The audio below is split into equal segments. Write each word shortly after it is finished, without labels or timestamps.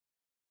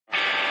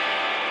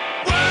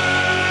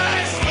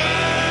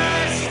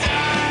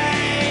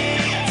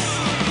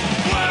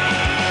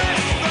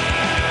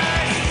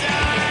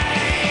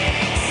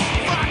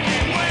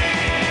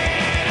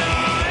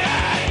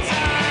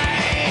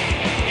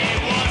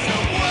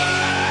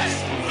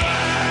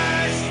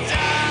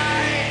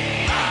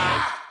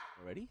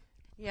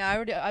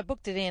I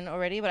booked it in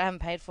already, but I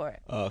haven't paid for it.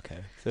 Oh, okay.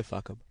 So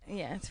fuck them.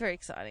 Yeah, it's very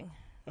exciting.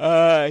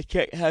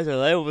 Check has a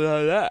label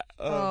below that.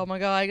 Oh my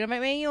god, you're gonna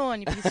make me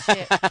yawn, you piece of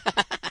shit.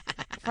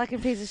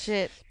 Fucking piece of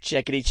shit.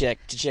 Check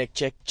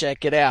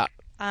it out.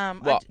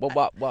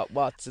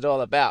 What's it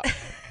all about?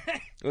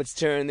 Let's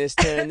turn this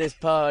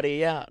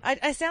party out.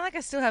 I sound like I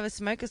still have a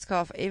smoker's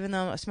cough, even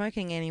though I'm not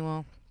smoking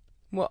anymore.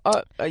 Well,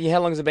 how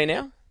long has it been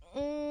now?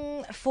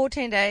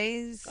 14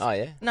 days. Oh,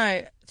 yeah?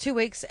 No, 2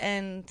 weeks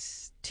and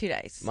 2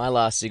 days. My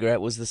last cigarette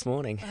was this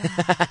morning.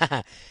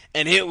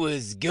 And it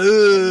was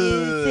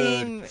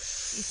good. You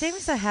seem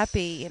so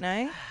happy, you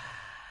know?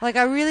 Like,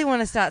 I really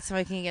want to start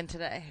smoking again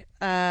today.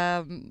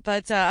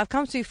 But I've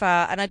come too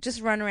far, and I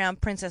just run around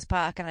Princess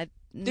Park, and I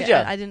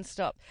didn't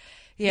stop.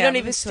 Yeah, you don't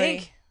even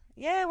stink.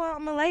 Yeah, well,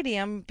 I'm a lady.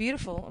 I'm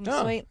beautiful. I'm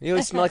sweet. You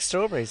smell like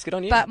strawberries. Good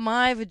on you. But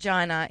my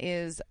vagina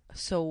is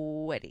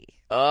sweaty.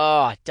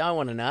 Oh, I don't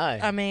want to know.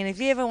 I mean, if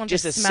you ever want to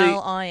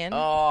smell iron.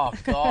 Oh,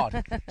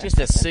 God. Just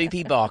a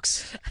soupy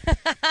box.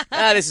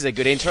 This is a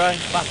good intro.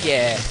 Fuck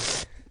yeah.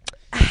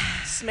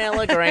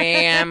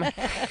 Smellogram.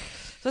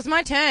 So it's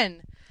my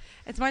turn.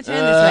 It's my turn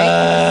this week.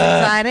 This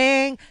is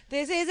exciting.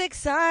 This is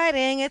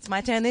exciting. It's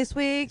my turn this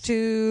week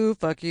to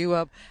fuck you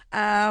up.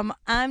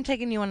 I'm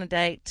taking you on a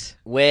date.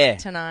 Where?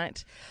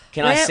 Tonight.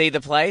 Can I see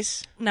the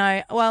place?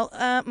 No. Well,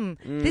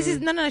 this is...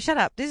 No, shut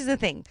up. This is the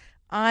thing.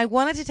 I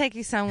wanted to take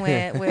you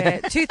somewhere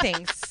where... Two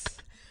things.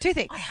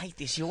 I hate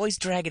this. You always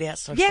drag it out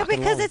so yeah, fucking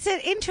because long. it's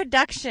an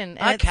introduction.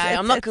 Okay,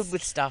 I'm not good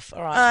with stuff.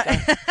 All right.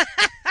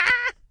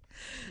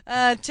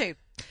 Two.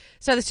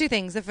 So there's two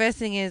things. The first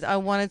thing is I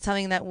wanted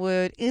something that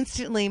would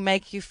instantly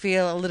make you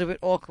feel a little bit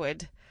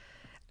awkward.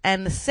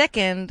 And the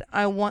second,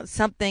 I want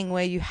something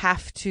where you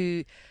have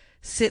to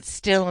sit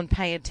still and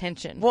pay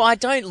attention. Well, I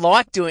don't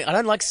like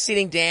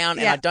sitting down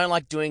and I don't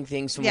like doing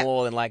things for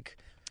more than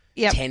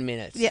 10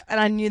 minutes. Yeah, and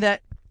I knew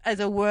that as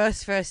a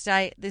worst first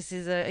date, this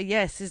is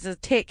a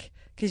tick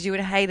because you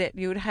would hate it.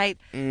 You would hate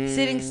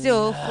sitting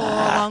still for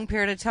a long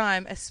period of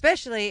time,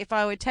 especially if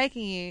I were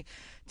taking you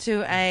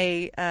to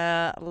a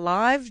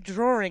live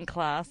drawing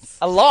class.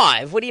 A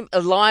live? What do you... A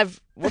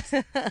live... What's...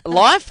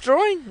 live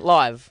drawing?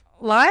 Live.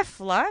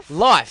 Life.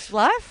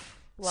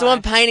 So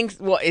I'm painting...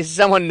 What, is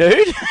someone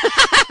nude?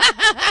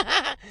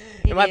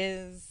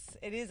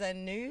 It is a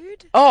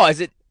nude. Oh, is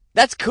it...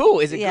 That's cool.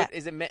 Is it good?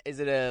 Is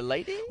it a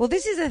lady? Well,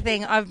 this is the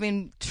thing. I've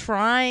been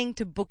trying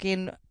to book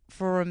in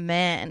for a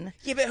man.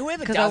 Yeah, but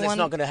whoever does it's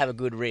not going to have a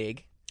good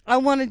rig. I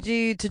wanted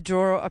you to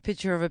draw a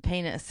picture of a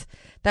penis.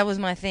 That was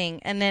my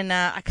thing. And then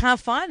I can't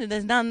find it.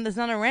 There's none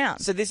around.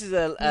 So this is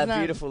a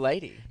beautiful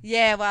lady.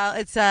 Yeah, well,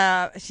 it's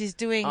she's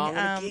doing... Oh, I'm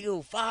going to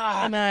giggle. Fuck.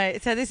 I know.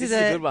 So this is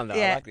a good one, though.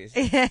 Yeah, I like this.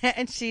 Yeah,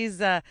 and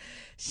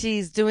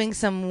she's doing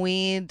some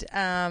weird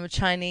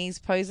Chinese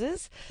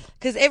poses.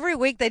 Because every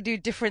week they do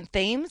different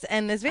themes.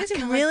 And there's been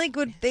some really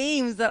good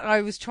themes that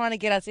I was trying to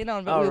get us in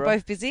on, but we were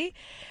both busy.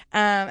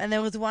 And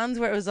there was ones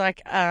where it was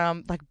like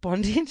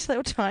bondage. They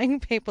were tying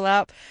people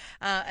up.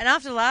 And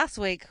after last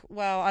week,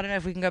 well, I don't know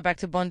if we can go back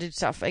to bondage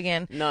stuff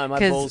again. No, my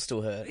balls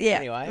still hurt. Yeah.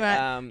 Anyway.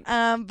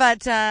 Right.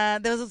 But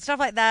there was stuff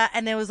like that,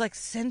 and there was like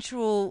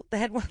sensual. They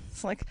had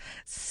ones like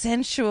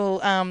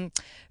sensual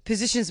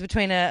positions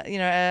between a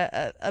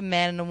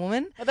man and a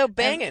woman. Oh, they were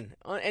banging.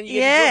 And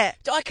yeah.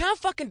 I can't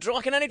fucking draw.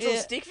 I can only draw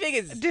stick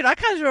figures. Dude, I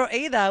can't draw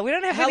either. We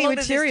don't have any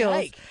materials. How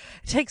long does this take?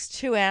 It takes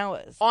 2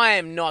 hours. I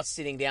am not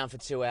sitting down for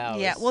 2 hours.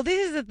 Yeah. Well,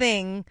 this is the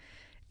thing,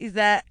 is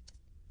that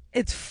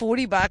it's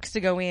 $40 to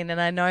go in,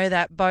 and I know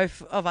that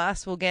both of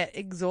us will get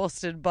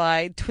exhausted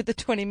by the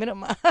 20-minute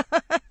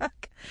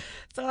mark.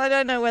 So I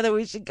don't know whether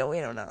we should go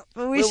in or not.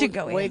 But we should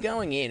go in. We're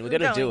going in. We're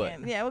going to do it.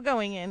 Yeah, we're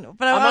going in.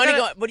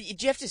 But But do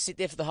you have to sit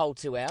there for the whole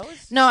 2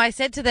 hours? No, I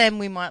said to them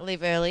we might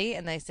leave early,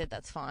 and they said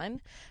that's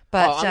fine.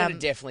 But I'm going to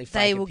definitely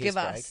fake a piss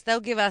break. They'll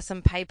give us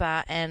some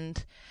paper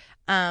and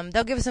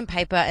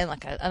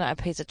like a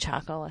piece of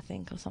charcoal, I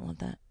think, or something like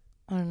that.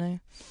 I don't know.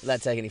 Will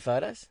that take any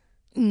photos?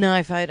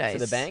 No photos. For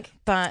the bank?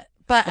 But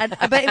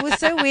it was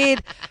so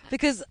weird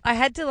because I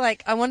had to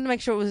I wanted to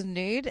make sure it was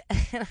nude,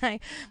 and I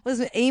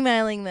was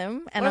emailing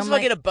them. And what if I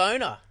get a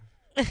boner?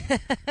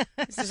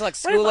 It's just like What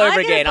school if I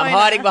over get a again. I'm boner?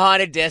 hiding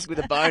behind a desk with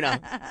a boner.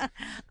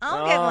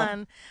 I'll get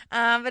one.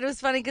 But it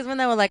was funny because when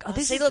they were like, look,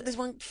 there's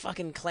one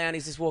fucking clown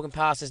who's just walking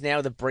past us now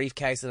with a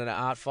briefcase and an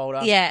art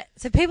folder. Yeah.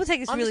 So people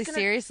take us really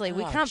seriously.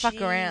 We can't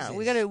fuck around.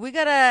 We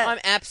gotta. I'm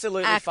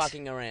absolutely act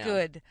fucking around.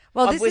 Good.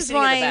 Well, this is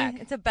sitting in the why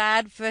back. it's a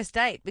bad first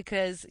date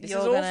because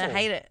you're gonna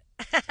hate it.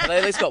 Have they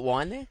at least got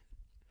wine there?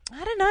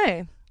 I don't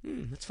know.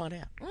 Let's find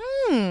out.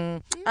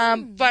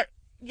 But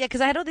yeah,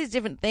 because I had all these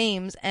different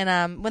themes,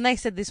 and when they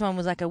said this one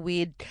was like a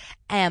weird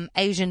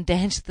Asian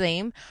dance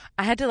theme,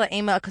 I had to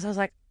email because I was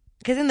like,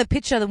 because in the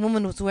picture the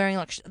woman was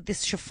wearing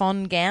this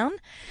chiffon gown,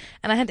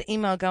 and I had to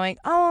email going,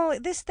 oh,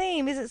 this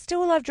theme, is it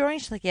still a live drawing?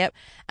 She's like, yep.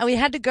 And we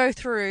had to go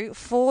through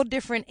 4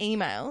 different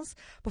emails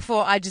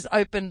before I just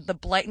opened the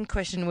blatant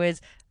question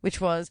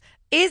which was,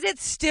 is it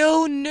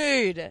still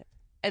nude?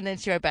 And then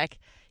she wrote back,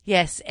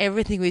 yes,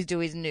 everything we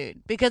do is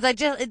nude. Because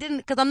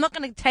I'm not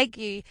going to take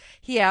you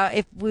here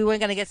if we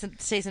weren't going to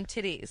see some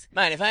titties.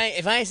 Mate, if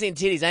I ain't seen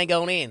titties, I ain't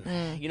going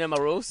in. You know my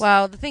rules?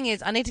 Well, the thing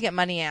is, I need to get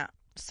money out.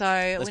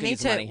 So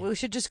we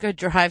should just go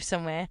drive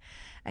somewhere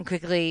and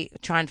quickly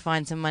try and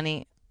find some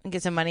money and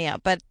get some money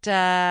out. But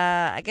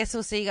I guess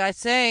we'll see you guys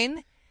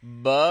soon.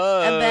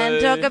 Bye. And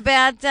then talk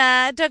about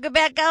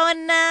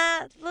going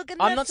looking.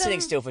 I'm not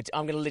sitting still for.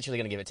 I'm literally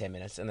going to give it 10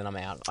 minutes and then I'm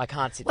out. I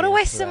can't sit. What a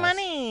waste of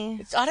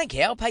money. I don't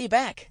care. I'll pay you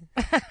back.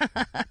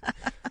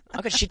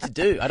 I've got shit to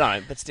do. I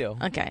don't, but still.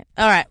 Okay.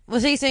 All right.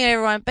 We'll see you soon,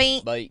 everyone.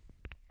 Bye. Bye.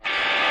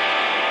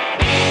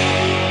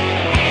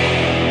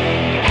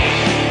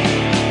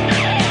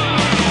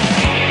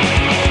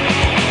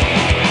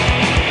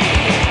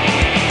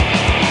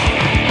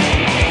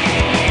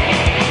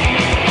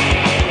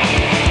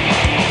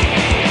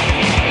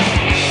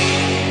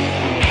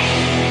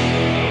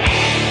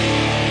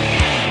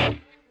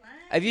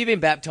 Have you been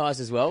baptised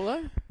as well,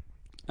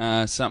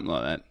 though? Something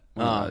like that.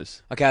 One of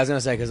those. Okay, I was going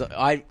to say, because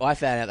I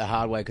found out the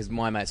hard way, because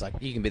my mate's like,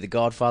 you can be the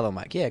godfather. I'm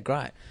like, yeah,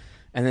 great.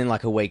 And then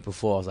like a week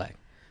before, I was like,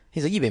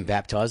 he's like, you've been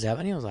baptised,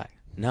 haven't you? I was like,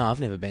 no, I've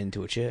never been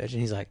to a church.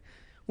 And he's like,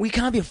 well, you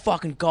can't be a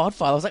fucking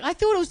godfather. I was like, I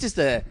thought it was just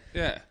a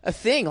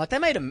thing. Like, they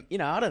made a,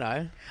 I don't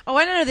know. Oh,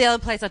 I don't know the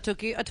other place I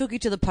took you. I took you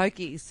to the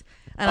Pokies.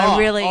 And I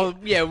really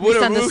what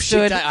a real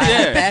shit day. I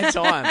had a bad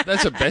time.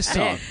 That's the best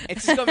time.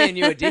 It's just got me a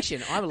new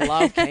addiction. I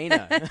love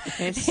Keno.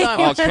 It's so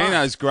much fun.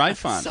 Keno's great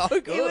fun. So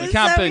good. You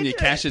can't burn your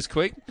cash as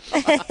quick.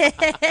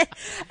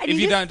 If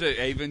you don't do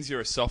evens,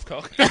 you're a soft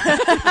cock.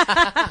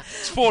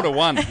 It's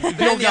 4-1. If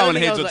you're going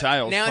heads or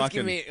tails. Now it's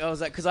giving me. I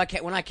was like, because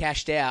when I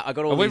cashed out, I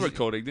got all. Are we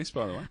recording this,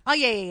 by the way? Oh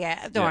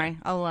yeah. Don't worry.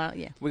 I'll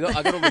yeah.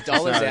 I got all the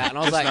dollars out, and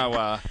I was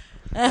like.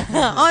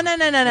 Oh no!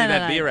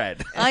 That beer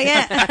ad. Oh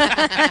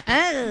yeah.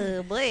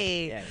 Oh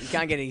boy. Yeah, you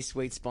can't get any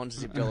sweet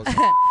sponsorship dollars.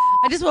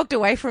 I just walked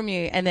away from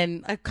you, and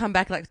then I come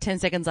back like 10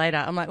 seconds later.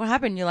 I'm like, "What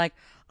happened?" You're like,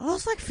 "I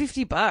lost like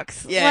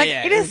 $50."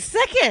 Yeah, in a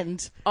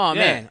second. Oh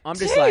man, I'm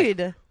just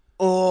like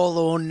all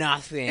or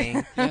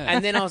nothing.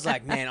 And then I was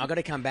like, man, I got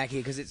to come back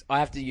here because I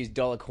have to use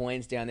dollar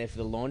coins down there for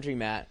the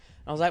laundromat.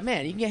 I was like,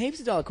 man, you can get heaps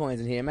of dollar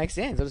coins in here. It makes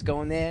sense. I'll just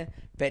go in there,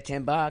 bet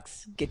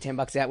 $10, get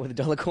 $10 out with the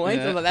dollar coins.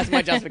 Yeah. Like, that's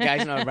my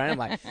justification. I'm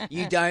like,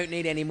 you don't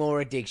need any more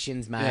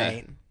addictions,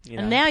 mate. Yeah. You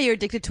know? And now you're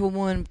addicted to a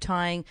woman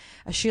tying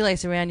a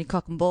shoelace around your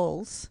cock and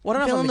balls. Well, I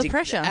don't know feeling if I'm the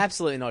pressure.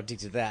 Absolutely not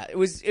addicted to that. It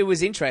was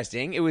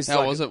interesting. It was.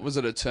 How was it? Was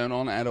it a turn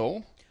on at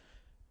all?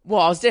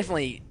 Well, I was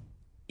definitely,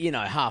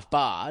 half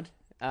barred.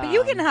 But you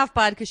were getting half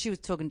barred because she was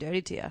talking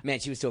dirty to you.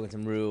 Man, she was talking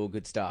some real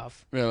good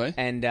stuff. Really?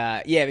 And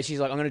but she's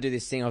like, I'm going to do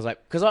this thing. I was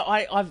like, because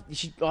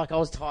I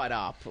was tied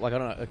up. Like, I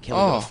don't know, Kelly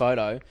got a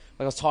photo.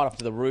 Like, I was tied up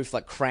to the roof,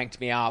 like, cranked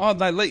me up. Oh,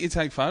 they let you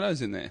take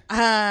photos in there?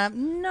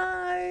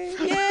 No.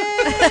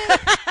 Yeah.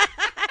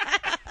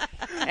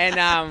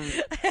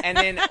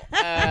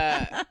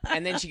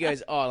 And then she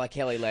goes, oh, like,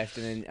 Kelly left,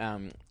 and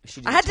then she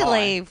did I had to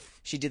leave.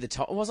 She did the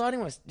top. I didn't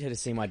want her to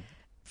see my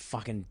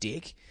fucking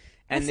dick.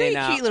 And then,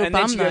 a cute little and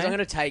bum, then she goes, though. I'm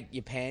going to take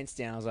your pants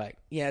down. I was like,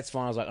 yeah, it's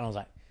fine. I was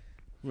like,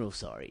 real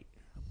sorry.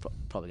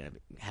 Probably going to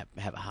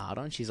have a hard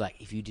on. She's like,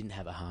 if you didn't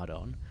have a hard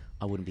on,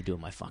 I wouldn't be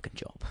doing my fucking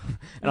job.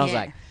 And I was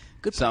like,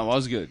 good. So it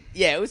was good.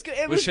 Yeah, it was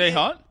good. Was she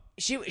hot?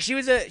 She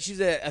was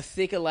a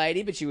thicker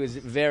lady, but she was a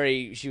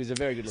very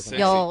good looking.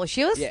 Yo,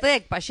 she was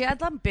thick, but she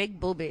had like big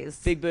boobies.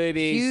 Big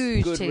boobies,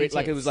 huge good, titties.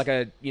 like it was like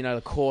a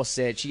a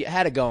corset. She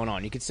had it going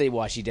on. You could see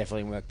why she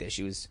definitely worked there.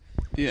 She was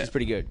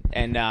pretty good.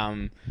 And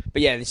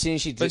but yeah, as soon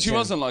as she did, but she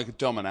wasn't like a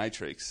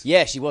dominatrix.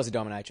 Yeah, she was a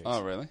dominatrix.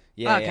 Oh really?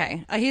 Yeah.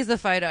 Okay. Here's the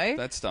photo.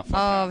 That stuff.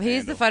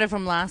 Here's the photo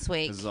from last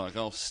week. It's like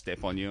I'll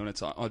step on you, and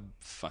it's like I'd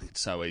fucking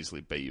so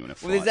easily beat you in a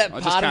fight. Well, there's that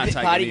part of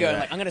the party going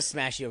like, I'm going to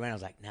smash you around. I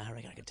was like, nah, I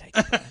reckon I can take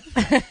you.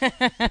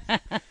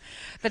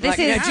 But this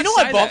is. Do you know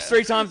I box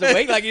 3 times a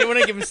week? Like, you want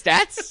to give them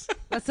stats?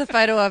 That's a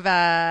photo of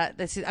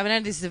this. I know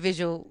this is a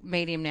visual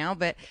medium now,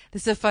 but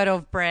this is a photo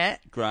of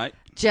Brett. Great.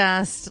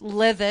 Just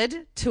leathered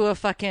to a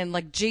fucking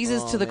like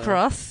Jesus to the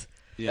cross.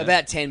 Yeah.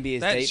 About 10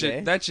 beers deep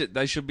there.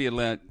 They should be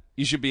allowed.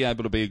 You should be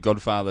able to be a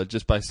godfather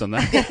just based on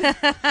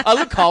that. I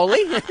look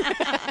holy.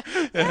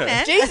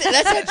 Jesus,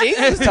 that's how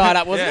Jesus was tied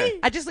up, wasn't he?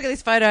 I just look at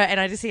this photo and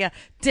I just hear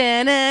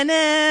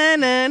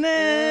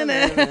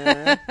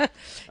da-na-na-na-na-na.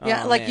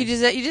 Yeah, like man.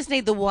 you just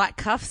need the white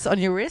cuffs on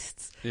your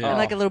wrists and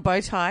like a little bow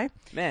tie.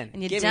 Man,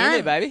 and you're get done. me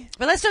in there, baby.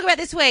 But let's talk about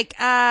this week.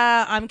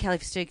 I'm Kelly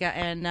Festuca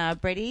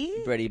and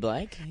Brady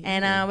Blake.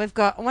 And we've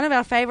got one of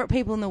our favourite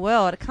people in the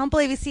world. I can't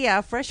believe he's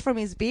here, fresh from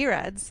his beer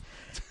ads.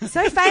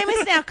 So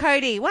famous now,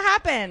 Cody. What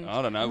happened?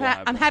 I don't know what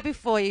happened. I'm happy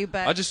for you,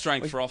 but... I just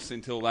drank froths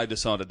until they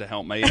decided to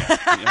help me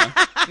out. You know?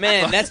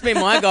 Man, that's been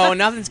my goal.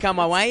 Nothing's come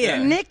my way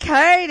yet. Nick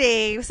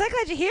Cody. We're so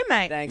glad you're here,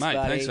 mate. Thanks, mate,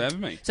 buddy. Thanks for having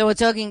me. So we're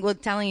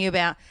telling you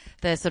about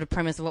the sort of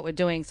premise of what we're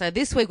doing. So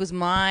this week was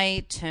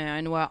my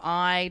turn where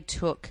I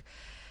took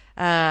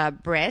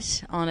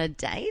Brett on a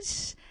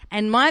date.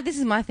 And this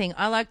is my thing.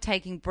 I like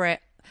taking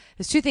Brett.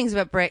 There's 2 things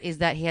about Brett is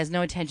that he has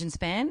no attention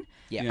span.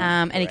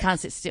 And he can't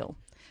sit still.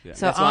 Yeah.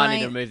 So that's why I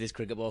need to remove this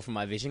cricket ball from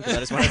my vision because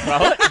I just want to throw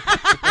it.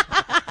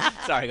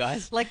 Sorry,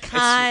 guys. Like,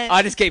 can't.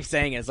 I just keep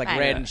saying it. It's like Mate,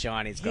 red and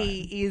shiny. It's great.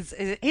 He's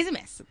a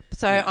mess.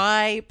 So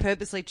I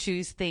purposely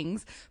choose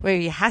things where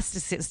he has to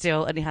sit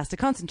still and he has to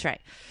concentrate.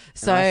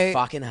 So And I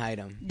fucking hate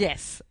him.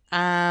 yes.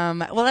 Well,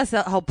 that's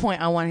the whole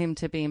point. I want him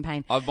to be in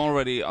pain. I've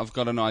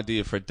got an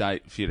idea for a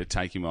date for you to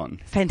take him on.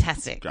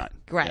 Fantastic.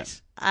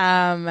 Great.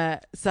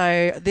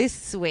 So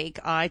this week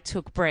I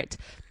took Brett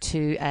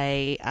to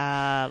a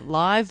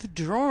live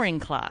drawing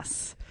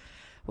class.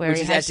 Which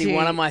is actually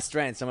one of my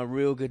strengths. I'm a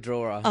real good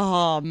drawer.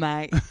 Oh,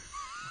 mate.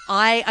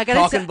 I got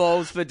Cock and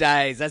balls for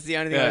days. That's the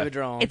only thing I've ever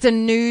drawn. It's a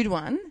nude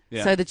one.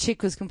 Yeah. So the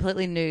chick was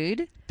completely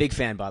nude. Big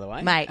fan, by the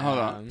way. Mate, Hold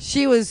on.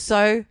 she was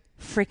so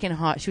freaking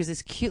hot. She was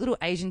this cute little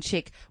Asian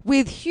chick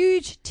with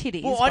huge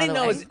titties. Well, I didn't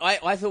know.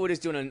 I thought we were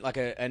just doing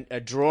a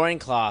drawing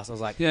class. I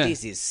was like, Yeah.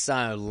 this is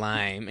so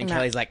lame. And No.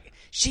 Kelly's like,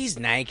 she's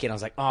naked. I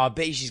was like, oh, I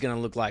bet she's going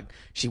to look like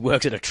she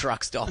works at a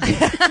truck stop.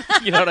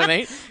 You know what I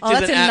mean? Oh,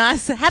 that's a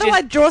nice. How do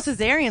I draw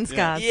cesarean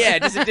scars? Yeah,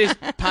 just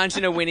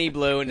punching a Winnie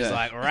Blue and just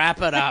like,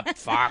 wrap it up,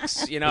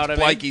 fucks. You know what I mean?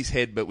 Blakey's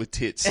head, but with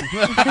tits. So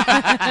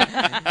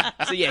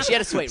yeah, she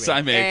had a sweet ring.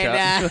 Same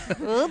haircut.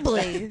 And, Oh,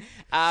 boy.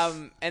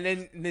 and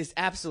then this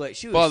absolute.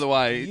 She was By the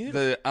way, beautiful.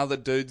 the other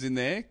dudes in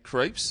there,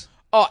 creeps.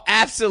 Oh,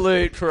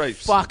 absolute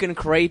Creeps. fucking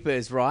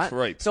creepers, right?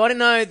 Creeps. So I didn't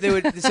know there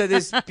were. So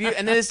there's and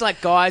then there's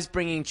like guys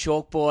bringing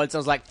chalkboards. I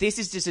was like, this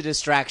is just a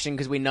distraction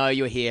because we know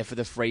you're here for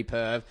the free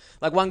perv.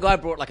 Like one guy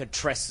brought like a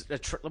trestle.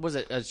 Was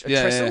it a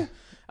Yeah, trestle? yeah. And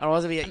I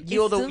was like,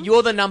 Thistle?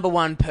 you're the number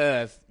one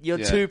perv. You're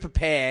Yeah. too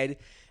prepared.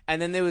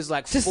 And then there was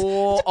like Just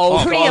four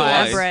old pretty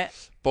guys. elaborate.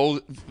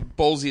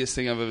 Ballsiest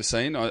thing I've ever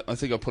seen. I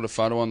think I put a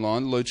photo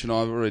online. Luch and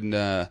I were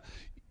in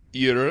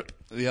Europe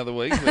the other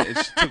week. She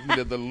took me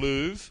to the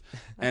Louvre.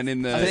 And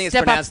in the... I think it's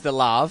Step up. pronounced the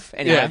love.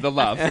 Anyway. yeah, the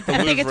love. The I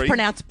think it's Louvre.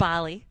 pronounced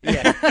barley.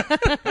 Yeah.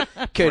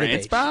 Cody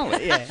France, Beach.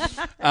 Barley. Yeah.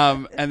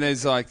 And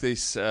there's like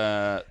this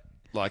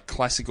like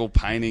classical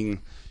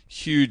painting,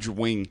 huge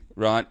wing,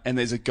 right? And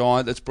there's a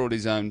guy that's brought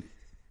his own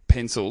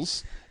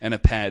pencils and a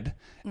pad,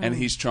 and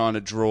he's trying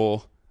to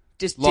draw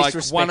Just like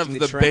disrespecting one of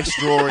the trend. best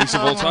drawings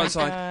of all time. my It's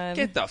like, God.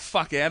 get the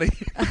fuck out of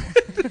here.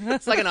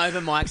 It's like an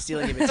open mic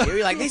stealing your material.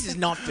 You're like, this is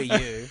not for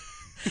you.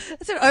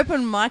 It's an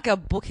open micer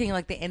booking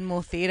like the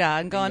Enmore Theatre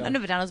and going, I've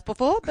never done this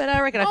before, but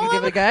I reckon I can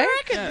give it a go.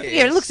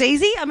 Yeah, it looks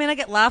easy. I mean, I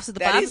get laughs at the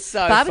That is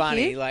so barbecue.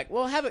 funny. Like,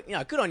 well, have it. You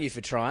know, good on you for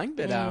trying.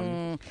 But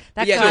That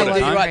but yeah, guy no, was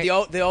you're right.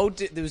 great. The old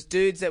there was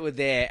dudes that were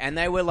there, and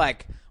they were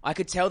like, I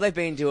could tell they've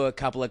been to a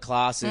couple of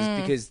classes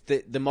because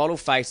the model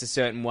faced a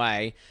certain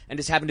way, and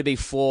just happened to be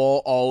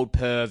four old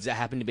pervs that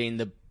happened to be in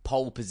the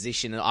pole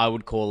position, I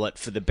would call it,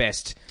 for the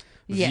best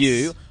Yes.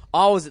 view.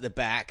 I was at the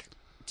back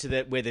to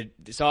the where the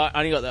so I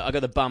only got I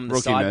got the bum, and the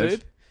Rookie side move.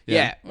 boob. Yeah.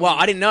 Yeah. Well,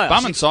 I didn't know.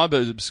 Bum and side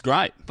boobs,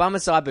 great. Bum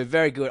and side boob,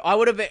 very good. I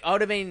would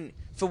have been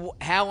for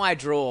how I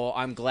draw.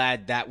 I'm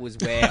glad that was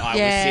where I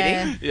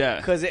Yeah. was sitting. Yeah.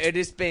 Because it had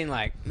just been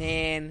like,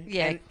 man.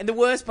 Yeah. And the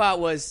worst part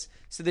was,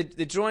 so the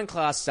drawing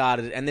class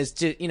started, and there's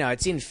just,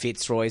 it's in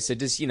Fitzroy, so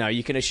just,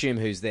 you can assume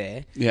who's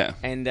there. Yeah.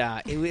 And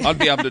it was, I'd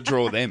be able to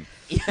draw them.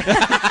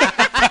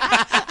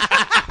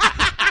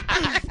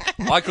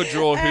 I could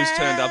draw who's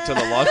turned up to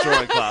the live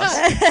drawing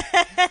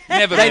class.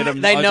 Never met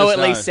them. they I know just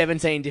at least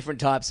 17 different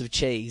types of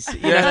cheese.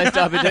 You know those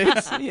type of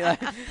dudes? Yeah.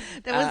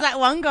 There was that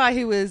one guy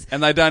who was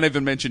And they don't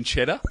even mention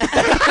cheddar.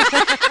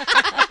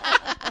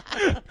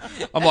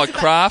 I'm like,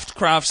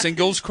 craft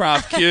singles,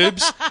 craft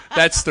cubes.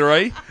 That's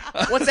 3.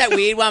 What's that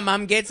weird one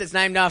Mum gets that's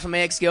named after my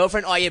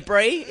ex-girlfriend? Oh, you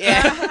Brie?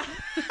 Yeah.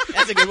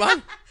 That's a good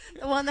one.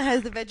 the one that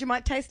has the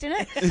Vegemite taste in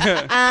it,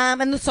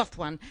 and the soft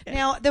one.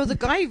 Now, there was a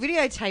guy who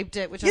videotaped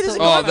it, which I thought was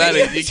Oh, that funny.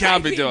 is, you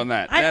can't be doing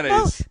that. That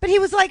is. But he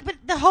was like, but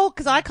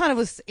because I kind of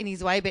was in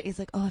his way, but he's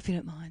like, oh, if you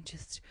don't mind,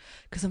 just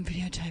because I'm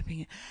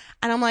videotaping it.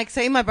 And I'm like,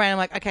 so in my brain, I'm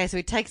like, okay, so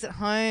he takes it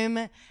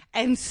home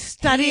and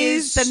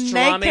studies the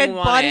strumming naked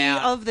one body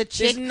out. of the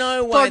chick There's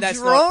no way for that's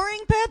not- drawing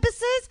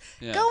purposes.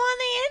 Yeah. Go on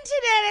the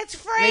internet, it's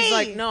free. And he's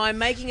like, no, I'm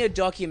making a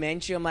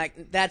documentary. I'm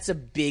like, that's a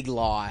big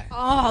lie.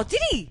 Oh, did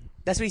he?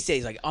 That's what he says.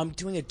 He's like, I'm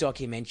doing a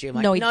documentary. I'm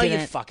like, No, no, he you're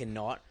didn't. fucking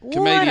not.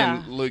 Comedian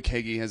What a- Luke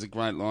Heggie has a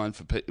great line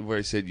for where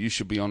he said, you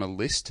should be on a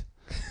list.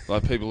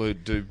 Like people who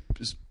do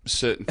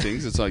certain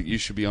things, it's like, you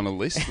should be on a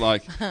list.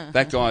 Like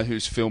that guy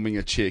who's filming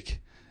a chick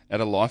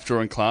at a life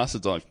drawing class,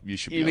 it's like, you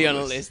should You'll be be on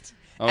on a a list. list.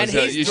 Oh, And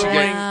so he's you should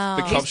drawing... Wow.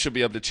 the cops should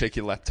be able to check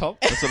your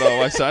laptop. That's what I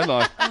always say.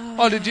 Like,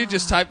 oh, did you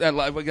just tape that?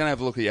 Like, we're going to have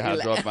a look at your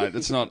hard drive, mate.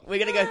 It's not. We're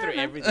going to go through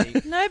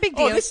everything. No big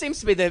deal. Oh, this seems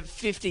to be the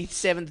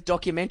 57th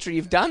documentary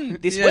you've done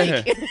this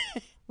Yeah. week.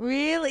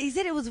 Really? He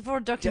said it was for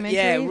a documentary.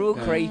 Yeah, real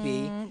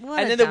creepy. what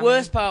And a then the dummy.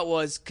 worst part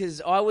was,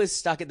 because I was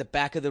stuck at the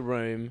back of the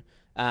room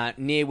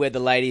near where the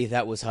lady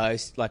that was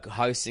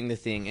hosting the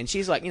thing, and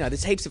she's like,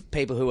 there's heaps of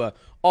people who are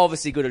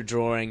obviously good at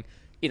drawing,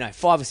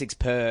 5 or 6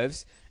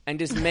 pervs, and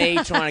just me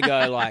trying to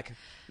go like,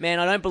 man,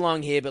 I don't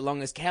belong here, but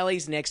long as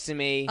Kelly's next to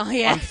me, Oh,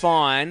 yeah. I'm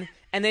fine.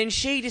 And then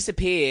she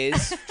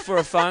disappears for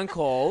a phone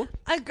call.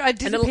 I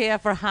disappear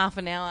for half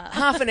an hour.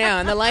 Half an hour,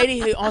 and the lady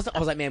who I was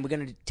like, man, we're going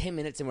to do 10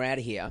 minutes and we're out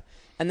of here.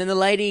 And then the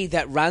lady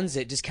that runs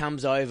it just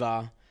comes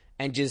over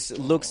and just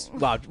looks.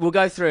 Well, we'll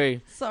go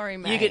through. Sorry,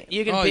 mate.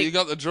 You can Oh, pick. you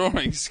got the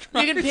drawings.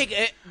 You can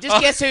pick.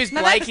 Just guess whose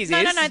Blake is.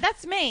 No,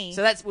 that's me.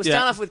 So we'll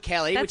start off with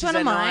Kelly, That's which is one a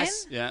of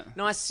mine.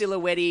 nice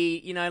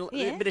silhouette-y,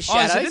 a bit of Oh,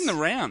 shadows. is it in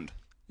the round?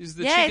 Is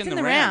the chick it's in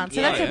the round.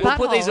 So that's a We'll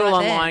put these all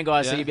butthole right online,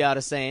 guys, so Yeah. you'll be able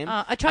to see them.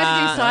 I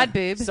tried to do side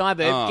boob. Side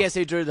boob. Oh. Guess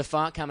who drew the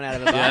fart coming out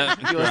of her butt?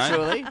 Yeah, Yours great.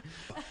 truly.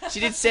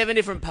 She did 7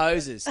 different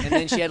poses, and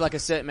then she had like a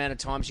certain amount of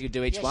time she could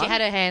do each one. She had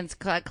her hands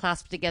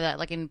clasped together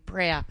like in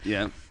prayer.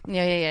 Yeah.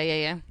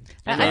 Yeah.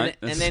 Right.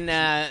 And then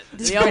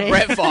the old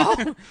Brett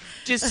file,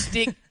 just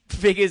stick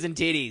figures and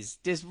titties.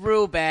 Just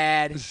real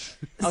bad. I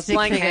was Stick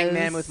playing figures.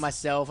 Hangman with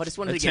myself. I just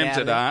wanted to get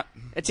out of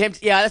Attempted it. art.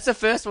 Yeah, that's the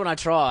first one I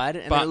tried.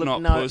 And But it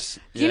looked, not puss.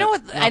 Do you know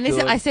what? And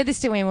good. I said this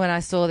to him when I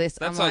saw this.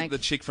 That's I'm like the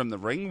chick from The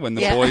Ring when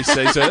the Yeah. boy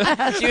sees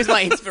her. She was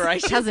my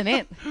inspiration. doesn't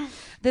it?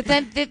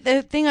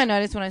 The thing I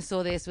noticed when I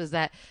saw this was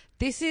that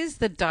this is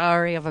the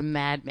diary of a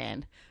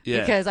madman.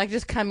 Yeah. Because I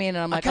just come in and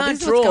I'm I like, can't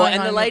this is what's draw. going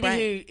And on the in my lady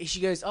brain. who she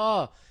goes,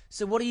 oh,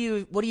 so what are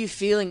you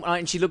feeling?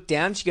 And she looked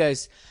down. She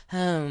goes,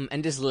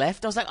 and just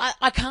left. I was like,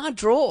 I can't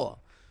draw.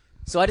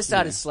 So I just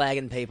started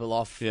slagging people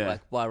off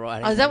by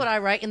writing. Oh, is that what I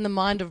wrote? In the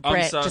mind of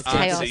Brett, I'm so just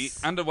artsy. chaos.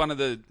 Under one of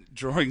the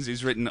drawings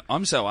is written,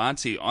 I'm so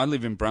artsy, I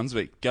live in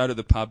Brunswick. Go to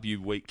the pub,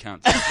 you weak cunt.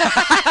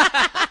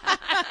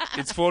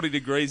 It's 40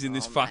 degrees in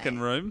this fucking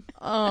room.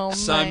 Oh,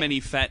 So mate. many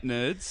fat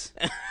nerds.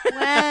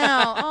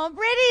 Wow. Oh,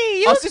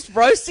 Brady, I was just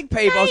roasting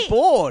people. I was Mate,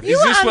 bored. you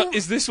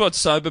Is this what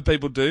sober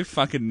people do?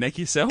 Fucking neck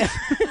yourself?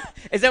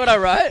 Is that what I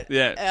wrote?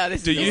 Yeah.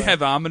 This Do is you awesome.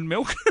 have almond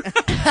milk?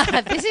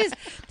 this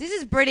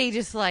is Brady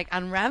just like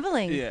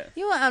unraveling. Yeah.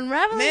 You are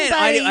unraveling, Man,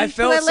 buddy. I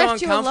felt so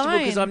left you uncomfortable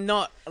because alone. I'm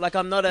not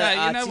an No, you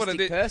know artistic what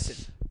it is?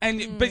 person.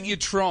 But you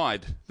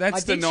tried. That's I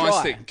the did nice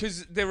try. thing.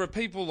 Because there are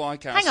people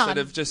like us Hang on. that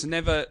have just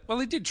never... Well,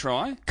 he did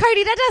try.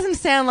 Cody, that doesn't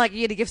sound like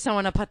you to give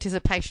someone a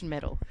participation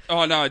medal.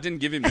 Oh, no, I didn't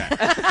give him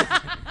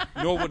that.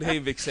 Nor would he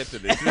have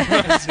accepted it.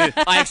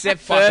 I accept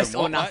Fucking first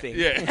or what, mate? nothing.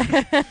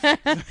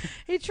 Yeah.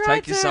 He tried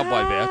Take your so subway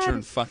hard. voucher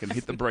and fucking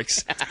hit the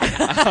bricks.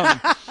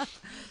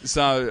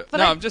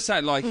 But I'm just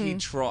saying, like, he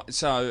tried.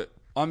 So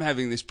I'm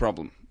having this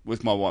problem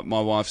with my wife.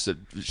 My wife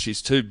said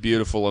she's too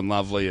beautiful and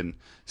lovely and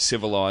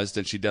civilized,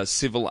 and she does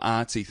civil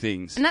artsy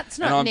things. And that's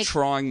not I'm Nick.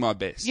 trying my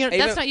best. You know,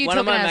 that's not you one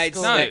of talking my out of mates,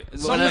 school. No, that,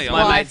 it's one not of me.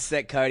 my Why? mates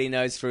that Cody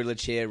knows through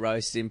Lucia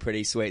roasted him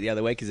pretty sweet the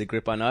other week. He's a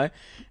grip I know,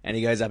 and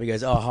he goes up. He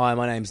goes, "Oh, hi,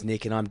 my name's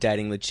Nick, and I'm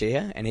dating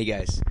Lucia." And he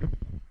goes,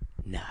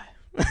 "No,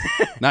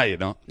 No, you're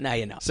not. no,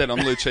 you're not." Said I'm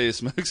Lucia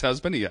Smook's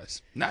husband. He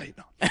goes, no, you're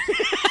not.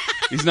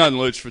 He's known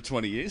Luch for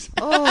 20 years.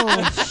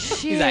 Oh,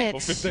 shit. Like, Or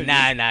 15 No,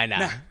 years. no,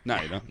 no.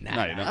 No, you're not.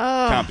 No, you're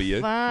not. Oh, Can't be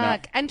you.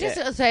 Fuck. No. And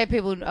just so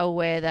people are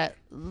aware that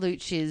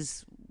Luch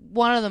is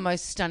one of the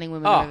most stunning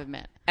women Oh. I've ever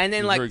met. And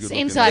then like Very good looking.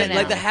 inside and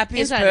like out. the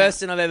happiest Inside and out.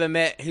 person I've ever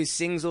met who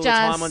sings all the Just-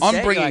 time on I'm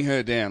stage. bringing like,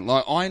 her down.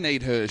 Like, I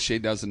need her. She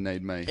doesn't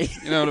need me.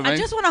 You know what I mean? I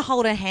just want to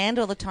hold her hand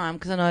all the time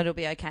because I know it'll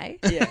be okay.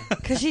 Yeah.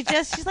 Because she's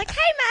like, hey,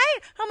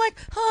 mate. I'm like,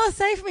 oh,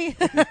 save me.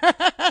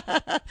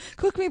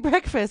 Cook me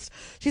breakfast.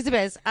 She's the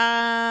best.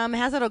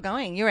 How's that all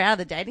going? You're out of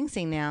the dating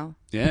scene now.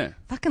 Yeah.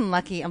 Fucking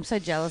lucky. I'm so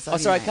jealous of Oh,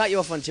 you. sorry, I mate. cut you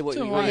off on to what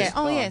you were. Yeah.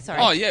 Oh, yeah, sorry.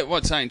 Oh, yeah.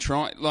 What, saying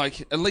try?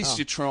 Like, at least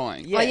you're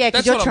trying. Yeah. Oh, yeah, because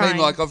That's you're what trying. I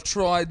mean. Like, I've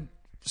tried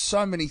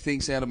so many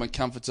things out of my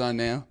comfort zone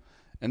now.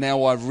 And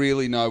now I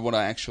really know what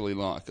I actually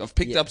like. I've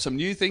picked up some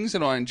new things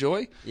that I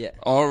enjoy. Yeah.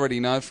 I already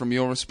know from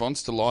your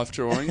response to life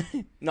drawing.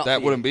 Not that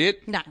for wouldn't be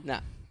it. No. No.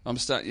 I'm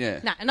yeah.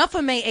 No, not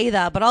for me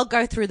either, but I'll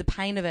go through the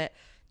pain of it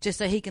just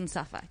so he can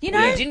suffer. You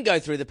know? You didn't go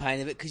through the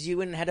pain of it because you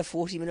went and had a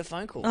 40-minute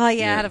phone call. Oh,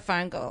 yeah, Yeah. I had a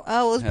phone call.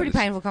 Oh, it was a pretty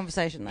painful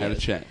conversation, though. Had a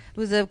chat. It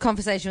was a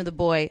conversation with a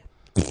boy.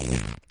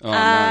 Oh,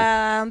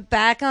 no.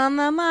 Back on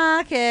the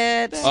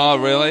market. Oh,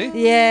 really?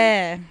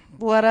 Yeah.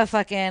 What a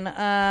fucking...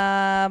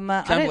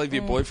 Can't believe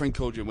your boyfriend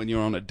called you when you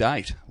were on a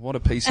date. What a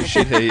piece of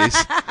shit he is.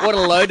 What a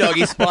low dog.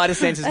 His spider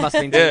senses must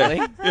have been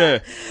tingling. Yeah.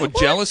 What,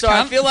 jealous So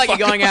I cunt? feel like you're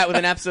Fucking- going out with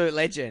an absolute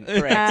legend.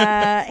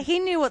 Correct. He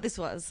knew what this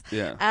was.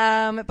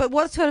 Yeah. But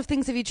what sort of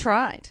things have you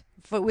tried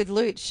with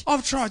Luch?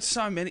 I've tried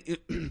so many.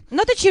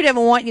 Not that she'd ever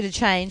want you to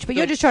change, but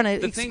you're just trying to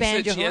The things expand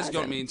that your she has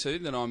horizon. got me into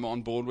that I'm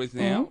on board with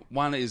now,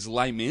 one is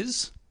Les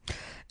Mis.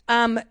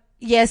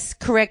 Yes,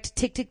 correct.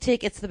 Tick, tick,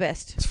 tick. It's the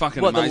best. It's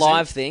fucking What, the amazing.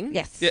 live thing?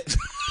 Yes. Yeah.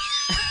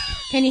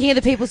 Can you hear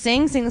the people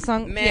sing the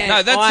song? Man,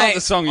 No, that's not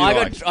the song you I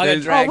like. Got, I got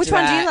There's- dragged Oh, which to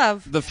one do that. you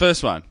love? The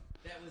first one.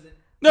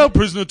 No,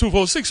 prisoner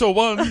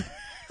 24601.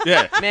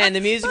 Yeah. Man,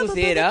 the musical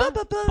theatre,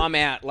 I'm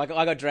out. Like,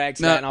 I got dragged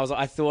to No. that and I was like,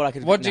 I thought I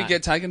could... What'd you no.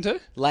 get taken to?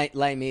 Les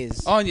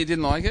Mis. Oh, and you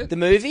didn't like it? The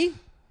movie?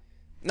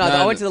 No, No,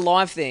 I went to the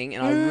live thing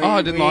and I really,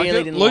 I didn't like it.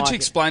 didn't Luch like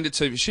explained it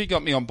to me. She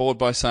got me on board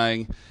by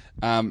saying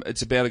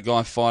it's about a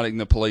guy fighting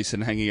the police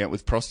and hanging out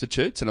with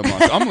prostitutes. And I'm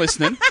like, I'm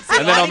listening.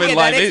 And then I'm in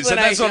Les Mis. And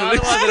that's what it is.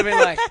 Otherwise, it'd have been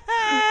like,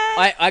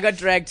 I got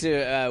dragged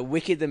to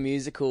Wicked the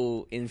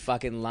Musical in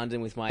fucking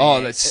London with my Oh,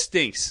 aunt. that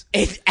stinks.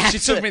 It's She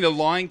took me to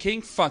Lion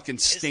King. Fucking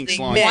stinks,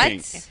 Lion What?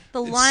 King. The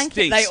It Lion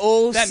King. stinks. They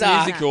all that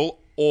suck. musical,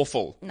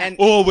 awful. And-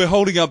 Oh, we're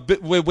holding up.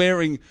 We're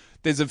wearing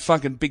there's a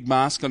fucking big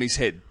mask on his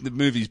head. The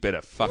movie's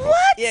better. Fuck off.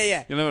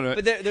 Yeah. You know what I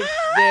mean?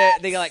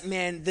 But they're like,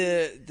 man,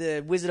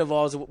 the Wizard of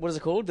Oz, what is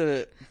it called?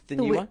 The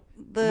new one?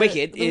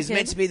 Wicked is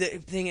meant to be the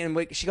thing,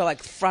 and she got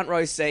like front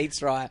row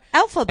seats, right?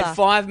 Alphabet. And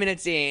 5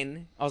 minutes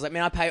in, I was like,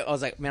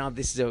 man,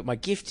 this is my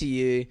gift to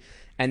you.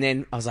 And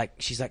then I was like,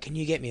 she's like, can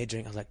you get me a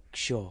drink? I was like,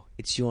 sure,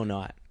 it's your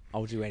night.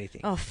 I'll do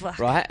anything. Oh, fuck.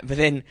 Right? But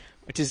then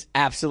I just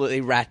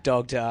absolutely rat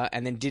dogged her,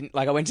 and then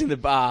I went to the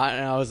bar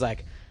and I was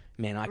like,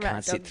 man, I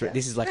can't sit through it.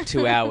 This is like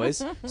 2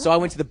 hours. So I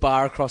went to the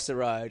bar across the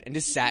road and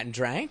just sat and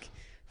drank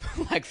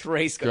for like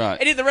 3 scores.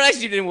 Right. And the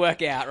relationship didn't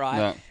work out, right?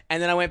 No.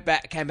 And then I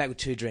came back with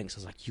 2 drinks. I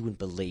was like, you wouldn't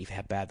believe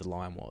how bad the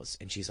line was.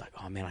 And she's like,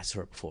 oh man, I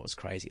saw it before. It was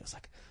crazy. I was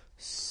like,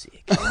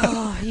 sick.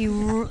 Oh,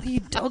 you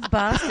dog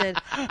bastard.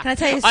 Can I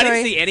tell you a story? I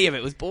didn't see any of it.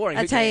 It was boring.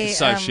 I tell you,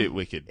 so shit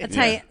wicked. I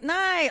tell you,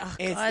 no. Oh,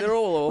 they're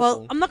all awful.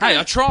 Well, I'm not gonna, Hey,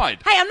 I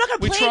tried. Hey, I'm not going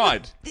to plead. We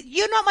tried.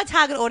 You're not my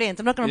target audience.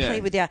 I'm not going to Yeah.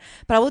 plead with you.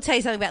 But I will tell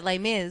you something about Les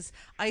Mis.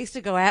 I used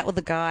to go out with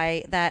a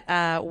guy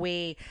that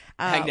we...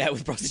 hanged out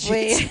with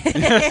prostitutes.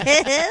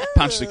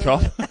 Punch the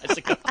cop.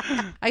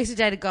 I used to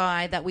date a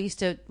guy that we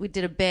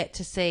did a bet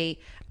to see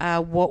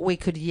what we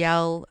could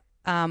yell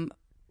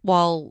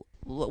while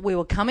we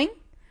were coming.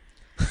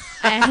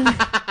 And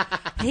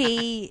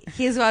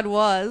his one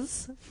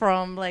was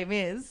from Les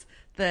Mis,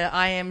 the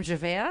I am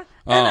Javert,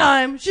 and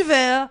I'm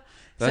Javert.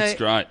 That's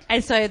great.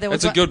 And so there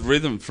was That's a good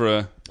rhythm for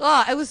a...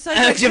 Oh, it was so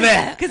good.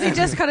 Because he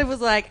just kind of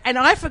was like, and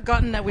I'd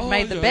forgotten that we'd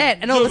made the bet,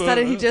 and all of a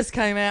sudden he just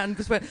came out and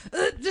just went,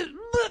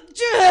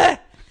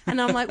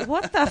 and I'm like,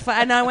 what the fuck?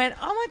 And I went,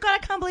 oh my God, I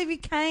can't believe you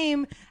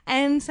came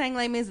and sang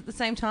Les Mis at the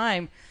same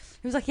time.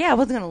 He was like, yeah, I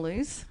wasn't going to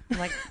lose. I'm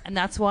like, and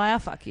that's why I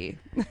fuck you.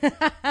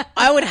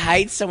 I would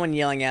hate someone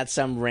yelling out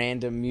some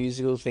random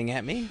musical thing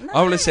at me. No.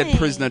 I would have said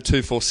Prisoner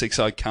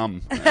 2460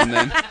 come. And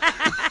then...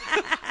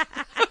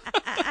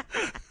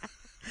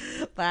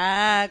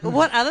 Fuck.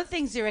 What other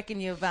things do you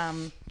reckon you've...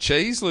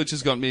 Cheese?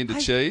 Lucha's got me into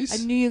cheese.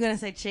 I knew you were going to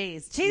say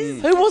cheese.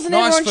 Cheese? Who wasn't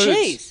ever on foods.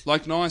 cheese?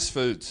 Like nice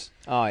foods.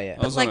 Oh, yeah.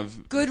 I was Like on a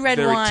good red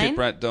very wine. tip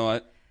rat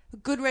diet.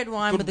 Good red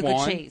wine with a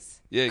wine. good cheese.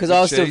 Yeah, Because good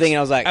I was still cheese. thinking,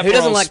 I was like, who Aperol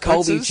doesn't like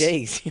Colby spritzers?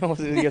 cheese? You're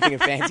thinking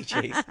fancy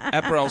cheese.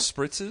 Aperol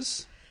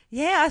spritzers.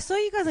 Yeah, I saw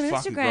you guys on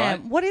Fucking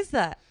Instagram. great. What is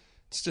that?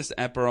 It's just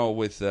Aperol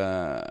with We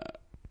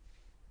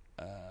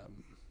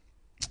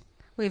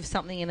have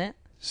something in it.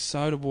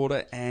 soda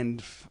water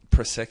and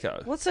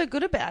Prosecco. What's so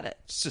good about it?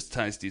 It's just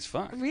tasty as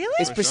fuck. Really?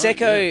 It's For sure,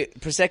 Prosecco.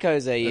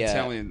 Prosecco's a...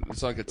 Italian.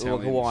 It's like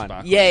Italian wine.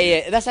 sparkling.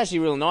 Yeah. That's actually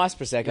real nice,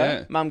 Prosecco.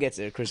 Yeah. Mum gets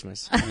it at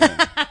Christmas.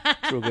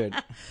 It's real good.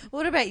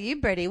 What about you,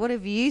 Brady? What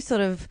have you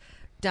sort of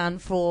done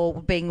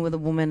for being with a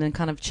woman and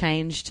kind of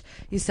changed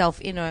yourself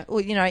in a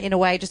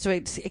way just to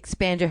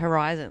expand your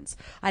horizons?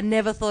 I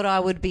never thought I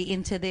would be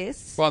into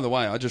this. By the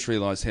way, I just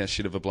realised how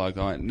shit of a bloke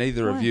I am.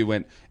 Neither of you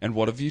went, and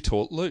what have you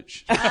taught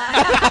Luch?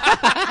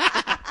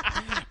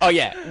 Oh,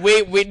 yeah.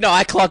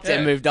 I clocked it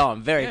and moved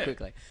on very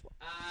quickly.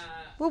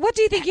 Well, what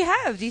do you think you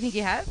have? Do you think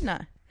you have? No.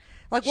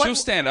 Like what? She'll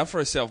stand up for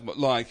herself,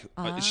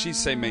 but she's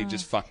seen me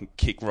just fucking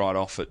kick right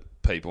off at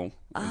people.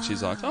 And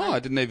she's like, I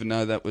didn't even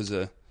know that was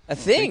a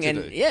thing, to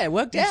and do. yeah, it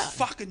worked out.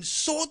 Fucking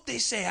sort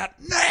this out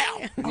now.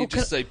 And you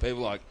just see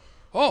people like,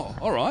 oh,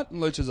 all right.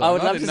 And Lucha's like, I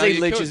would love to didn't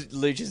know see you could.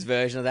 Lucha's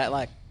version of that.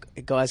 Like,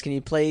 guys, can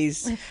you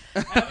please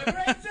have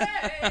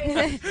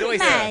a great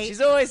day?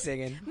 She's always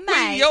singing.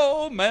 Mate, We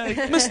all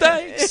make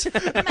mistakes.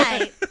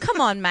 mate,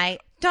 come on, mate.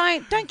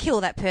 Don't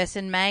kill that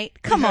person, mate.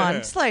 Come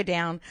on, slow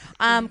down.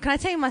 Can I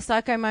tell you my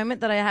psycho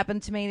moment that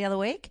happened to me the other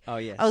week? Oh,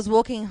 yes. I was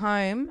walking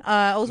home.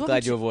 I was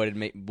Glad you avoided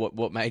me.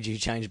 What made you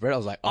change, Brett? I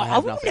was like, I I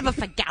have will nothing. never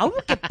forget. I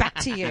will get back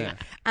to you.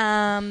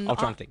 I'll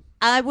try and think.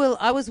 I will.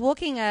 I was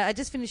walking. I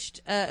just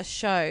finished a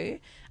show.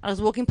 I was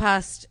walking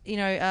past,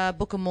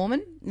 Book of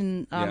Mormon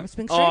in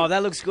Spring Street. Oh,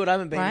 that looks good. I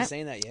haven't been Right? to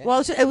see that yet. Well,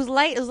 it was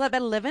late. It was like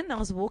about 11. I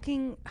was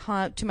walking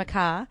home to my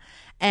car,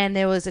 and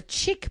there was a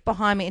chick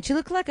behind me, and she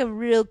looked like a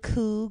real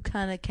cool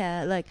kind of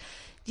cat. Like,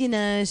 she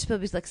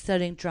probably was like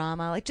studying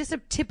drama, like just a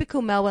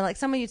typical Melbourne, like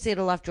someone you'd see at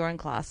a life drawing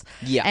class.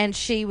 Yeah. And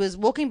she was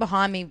walking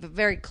behind me, but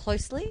very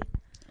closely.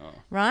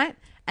 Right?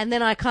 And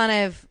then I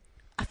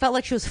felt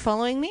like she was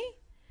following me.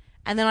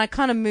 And then I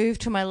kind of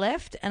moved to my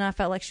left, and I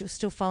felt like she was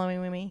still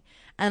following me.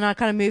 And I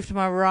kind of moved to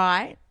my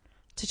right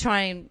to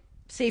try and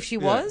see if she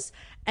was.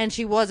 And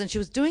she was. And she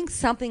was doing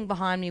something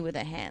behind me with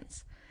her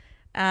hands.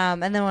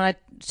 And then when I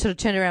sort of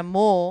turned around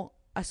more,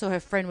 I saw her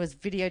friend was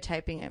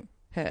videotaping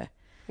her.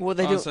 What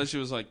they do? So she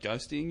was like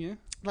ghosting you?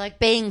 Like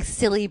being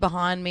silly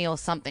behind me or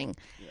something.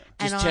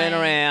 Yeah. Just turn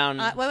around.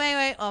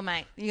 Wait. Oh,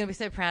 mate, you're going to be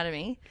so proud of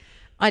me.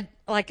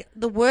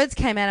 The words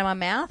came out of my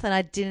mouth, and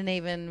I didn't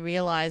even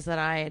realize that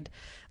I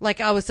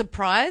was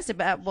surprised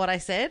about what I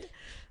said.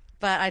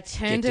 But I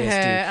turned to her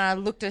and I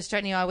looked her straight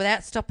in the eye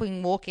without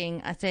stopping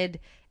walking. I said,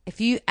 if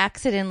you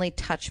accidentally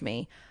touch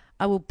me,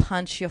 I will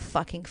punch your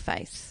fucking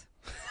face.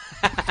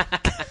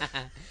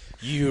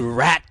 You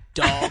rat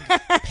dog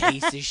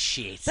piece of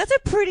shit. That's a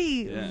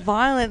pretty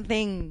violent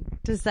thing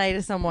to say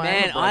to someone.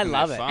 Man, I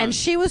love it. And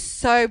she was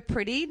so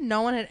pretty.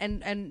 No one had,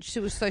 and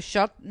she was so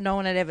shocked. No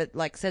one had ever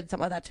like said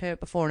something like that to her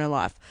before in her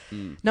life.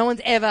 No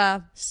one's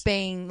ever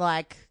been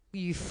like,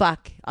 "You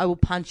fuck, I will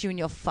punch you in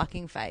your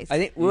fucking face." I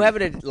think we were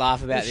having a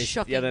laugh about this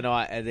shocking. the other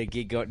night at the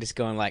gig, just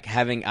going like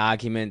having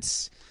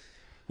arguments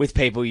with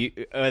people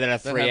that are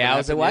 3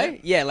 hours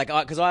away. Yeah, like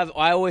because I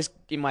always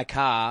in my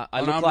car.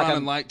 I look I'm like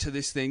running late to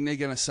this thing. They're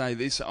going to say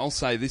this. I'll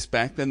say this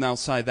back. Then they'll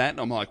say that, and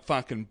I'm like,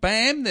 fucking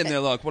bam. Then they're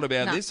like, what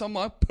about this? I'm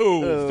like,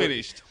 pooh,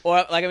 finished.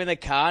 Or like I'm in the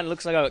car and it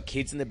looks like I've got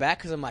kids in the back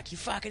because I'm like, you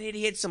fucking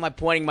idiots. So I'm like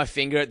pointing my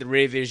finger at the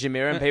rear vision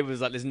mirror and people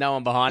was like, there's no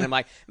one behind. I'm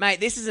like, mate,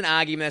 this is an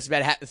argument that's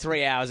about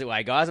 3 hours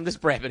away, guys. I'm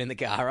just prepping in the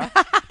car, right?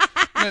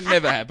 It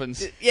never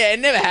happens. Yeah, it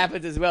never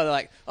happens as well. They're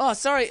like, oh,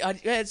 sorry,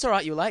 it's all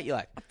right. You were late. You're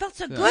like, I felt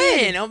so good.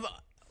 Man,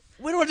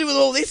 what do I do with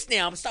all this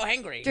now? I'm so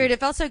angry. Dude, it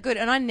felt so good.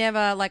 And I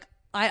never, like,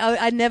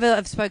 I never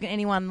have spoken to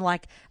anyone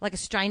like a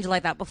stranger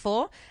like that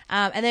before.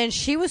 And then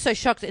she was so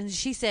shocked and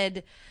she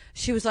said,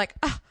 she was like,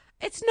 oh,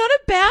 it's not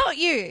about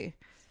you,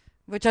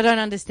 which I don't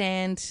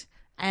understand.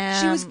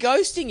 She was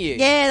ghosting you.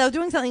 Yeah, they were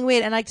doing something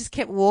weird, and I just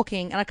kept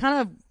walking, and I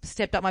kind of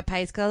stepped up my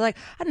pace because I was like,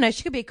 I don't know,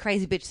 she could be a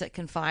crazy bitch that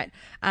can fight.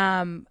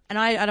 And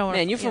I don't want.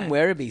 Man, you're from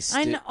Werribee.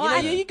 I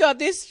know. You got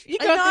this. You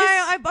got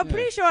this. I'm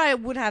pretty sure I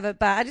would have it,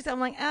 but I'm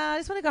like, I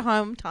just want to go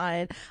home. I'm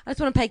tired. I just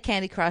want to play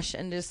Candy Crush,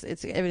 and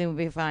everything will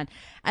be fine.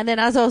 And then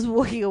as I was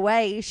walking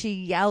away, she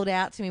yelled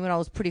out to me when I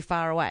was pretty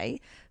far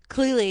away.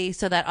 Clearly,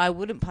 so that I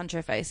wouldn't punch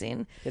her face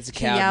in. It's a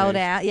she cow yelled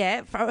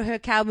move. out, her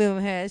cow move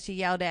of hers. She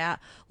yelled out,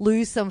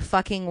 "Lose some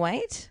fucking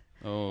weight."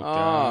 Oh,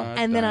 God.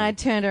 And then I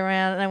turned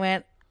around and I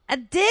went, "I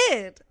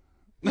did,"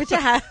 which I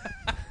have.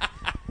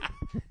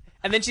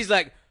 And then she's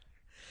like,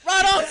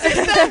 "Right on,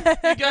 sister.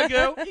 You go,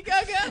 girl. You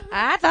go, girl."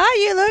 I thought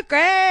you looked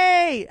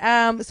great.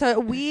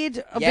 So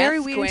very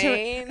weird.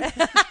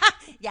 Queen.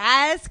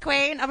 Yes,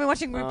 Queen. I've been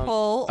watching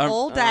RuPaul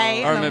all day.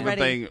 I and remember I'm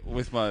ready. being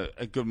with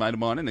a good mate of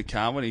mine in the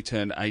car when he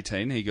turned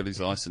 18. He got his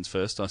license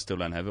first. I still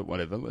don't have it.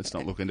 Whatever. Let's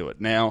not look into it.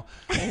 Now,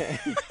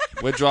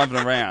 we're driving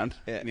around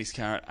in his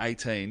car at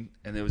 18,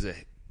 and there was a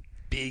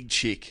big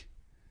chick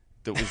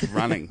that was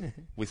running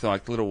with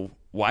like little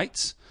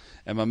weights,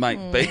 and my mate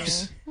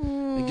beeps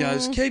and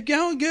goes, "Keep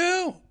going,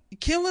 girl. You're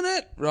killing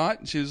it." Right?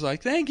 And she was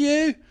like, "Thank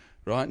you."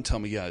 Right? And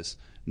Tommy goes,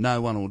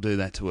 "No one will do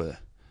that to her,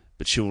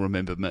 but she'll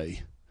remember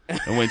me.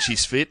 And when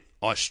she's fit,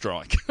 I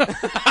strike."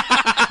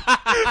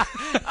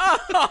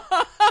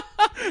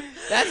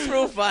 That's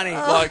real funny.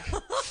 Like,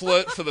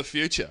 flirt for the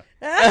future.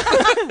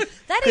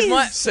 That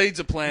is. Seeds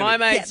are planted. My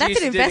mates that's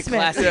used an to do the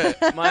investment.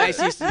 classic. My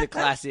mates used to do the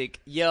classic,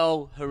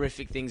 yell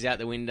horrific things out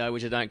the window,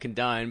 which I don't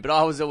condone. But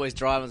I was always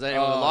driving with a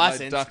license.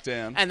 They duck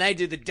down. And they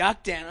do the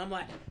duck down. I'm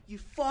like, you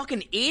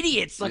fucking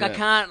idiots. Like, Yeah. I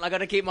can't. Like, I got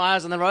to keep my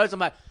eyes on the roads. I'm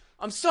like,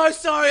 I'm so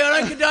sorry. I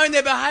don't condone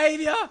their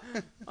behaviour.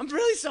 I'm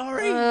really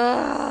sorry.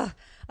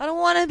 I don't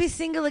want to be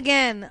single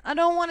again. I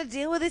don't want to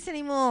deal with this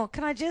anymore.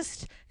 Can I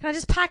just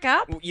pack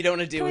up? You don't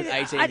want to deal with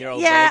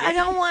 18-year-old Yeah, babies. I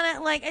don't want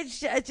to. Like, it's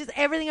just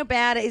everything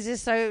about it is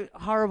just so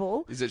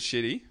horrible. Is it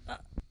shitty?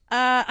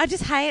 I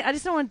just hate. I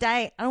just don't want to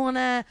date. I don't want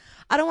to.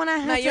 Have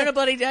No, to, you're on a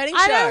bloody dating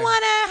I show. don't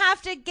want to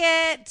have to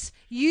get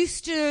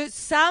used to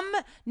some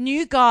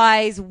new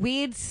guy's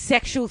weird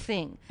sexual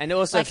thing. And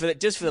also, Like- for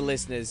the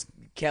listeners,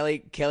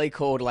 Kelly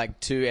called like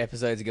 2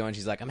 episodes ago and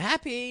she's like, I'm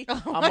happy.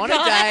 I'm my on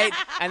God. a date.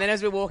 And then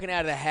as we're walking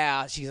out of the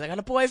house, she's like, I got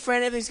a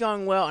boyfriend. Everything's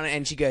going well.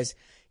 And she goes,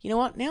 you know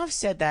what? Now I've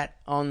said that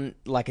on,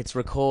 like, it's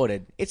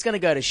recorded. It's going to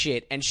go to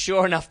shit. And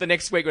sure enough, the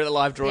next week we're at the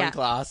live drawing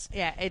class.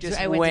 Yeah, it just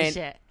went to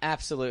shit.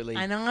 Absolutely.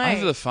 I know.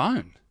 Over the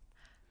phone.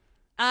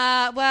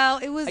 Well,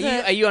 it was.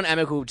 Are you on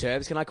amicable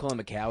terms? Can I call him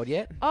a coward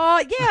yet? Oh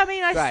yeah, I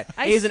mean, Right.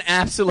 He's an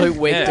absolute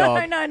weak Yeah.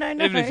 dog. No.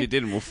 Even if you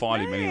didn't, we'll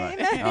fight him anyway.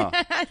 Oh.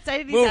 I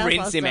stayed at his We'll house rinse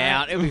last him night.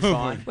 out. It'll be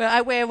fine.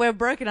 Well, we're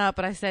broken up,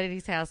 but I stayed at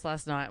his house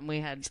last night, and we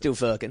had Still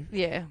firkin.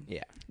 yeah,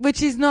 Yeah.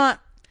 which is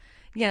not,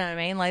 you know what I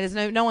mean? Like,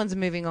 there's no one's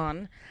moving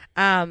on,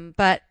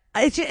 but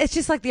it's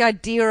just like the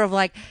idea of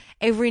like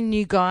every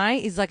new guy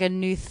is like a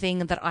new thing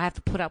that I have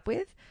to put up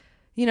with.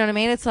 You know what I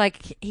mean? It's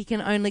like he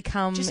can only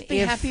come Just be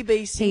if happy,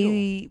 be single.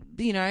 he,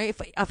 you know,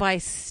 if I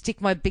stick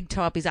my big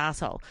toe up his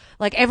asshole.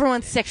 Like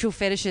everyone's sexual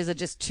fetishes are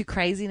just too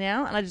crazy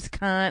now, and I just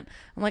can't.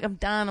 I'm like, I'm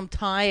done. I'm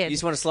tired. You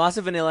just want a slice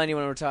of vanilla and you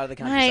want to retire to the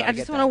countryside. Hey, I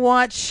just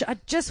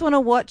want to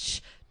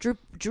watch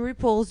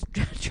RuPaul's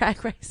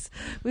Drag Race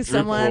with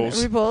someone.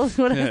 RuPaul's,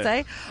 what did I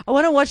say? I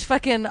want to watch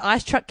fucking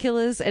Ice Truck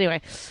Killers.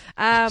 Anyway,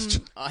 I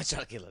try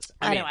to kill us.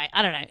 anyway,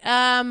 I don't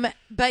know.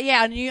 But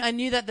yeah, I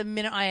knew that the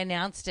minute I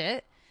announced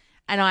it,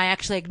 and I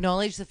actually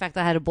acknowledged the fact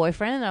that I had a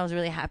boyfriend, and I was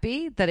really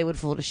happy that it would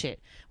fall to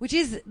shit, which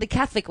is the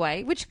Catholic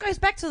way, which goes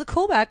back to the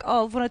callback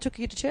of when I took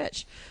you to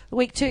church,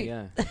 week 2.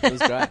 Yeah, it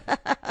was great.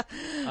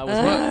 I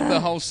was The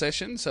whole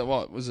session? So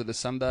what? Was it a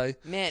Sunday?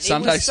 Man,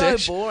 Sunday it was so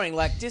sesh? boring.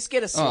 Like, just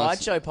get a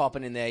slideshow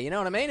popping in there. You know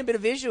what I mean? A bit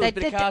of visual, a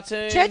bit of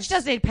cartoons. Church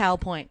does need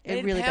PowerPoint. It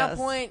And really does.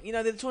 PowerPoint. You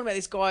know, they're talking about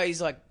this guy.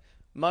 He's like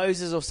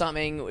Moses or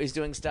something is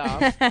doing stuff,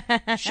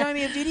 show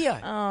me a video.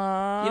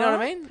 Aww. You know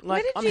what I mean?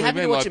 Like, I'm You happy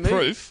mean to watch like a movie.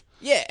 proof?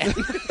 Yeah.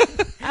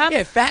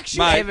 Yeah,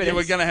 factual Mate, evidence. you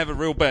were going to have a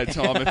real bad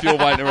time if you're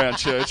waiting around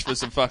church for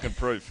some fucking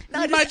proof.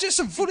 No, Mate, just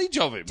some footage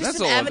of him. Just That's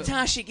some all.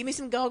 avatar shit. Give me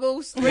some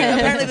goggles.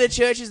 Apparently the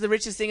church is the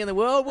richest thing in the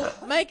world. Well,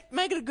 make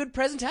it a good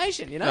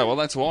presentation, you know? No, well,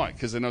 that's why,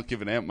 because they're not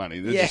giving out money.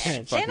 They're Yeah.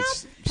 just fucking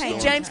not paying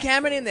storing James it.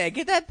 Cameron in there.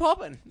 Get that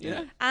popping, you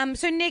know?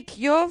 So Nick,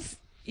 you've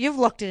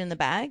locked it in the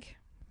bag.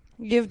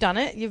 You've done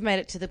it. You've made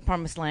it to the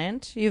promised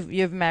land.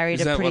 You've married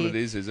Is a that pretty. what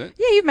it is it?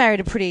 Yeah, you've married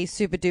a pretty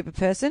super duper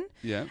person.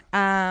 Yeah.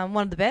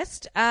 One of the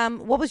best.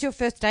 What was your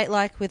first date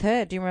like with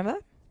her? Do you remember?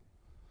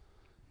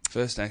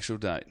 First actual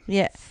date.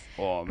 Yeah.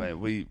 Oh,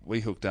 man, we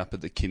hooked up at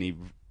the Kinney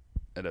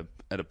at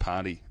a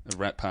party, a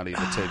rap party at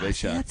a TV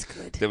show. That's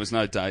good. There was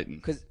no dating.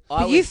 Because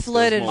But you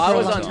flirted more for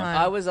a fun long time. time.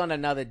 I was on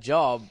another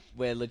job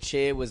where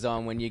Lucia was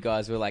on when you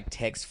guys were like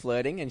text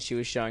flirting and she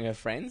was showing her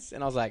friends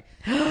and I was like,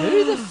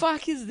 who the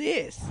fuck is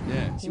this?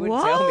 Yeah. She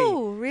wouldn't tell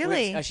Whoa, me.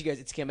 really? She goes,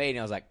 it's a comedian.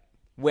 I was like,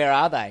 where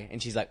are they?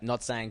 And she's like,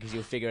 not saying because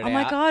you'll figure it out. Oh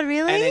my God,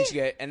 really? And then she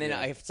go, and then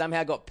I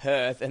somehow got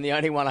Perth, and the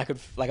only one I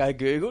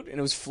Googled, and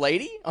it was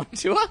Fleety on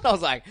tour. And I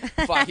was like,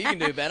 fuck, you can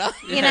do better.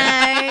 You know,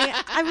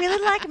 I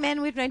really like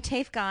men with no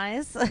teeth,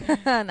 guys.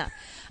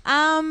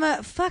 No.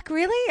 Fuck,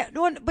 really?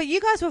 But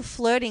you guys were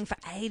flirting for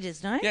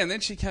ages, no? Yeah, and then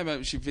she came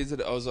over, she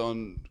visited, I was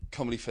on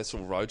Comedy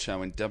Festival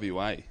Roadshow in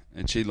WA,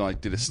 and she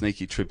like did a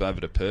sneaky trip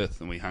over to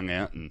Perth, and we hung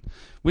out, and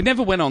we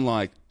never went on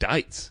like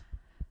dates.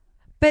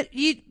 But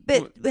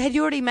had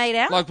you already made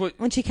out Like what-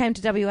 when she came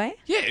to WA?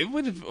 Yeah,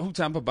 we'd have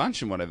hooked up a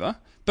bunch and whatever,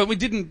 but we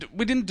didn't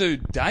do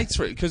dates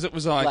because it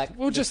was like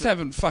we were just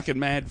having fucking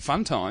mad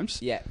fun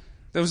times. Yeah.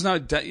 There was no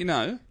date, you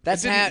know.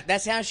 That's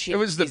how shit it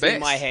was the is best. in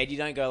my head. You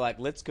don't go like,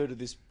 let's go to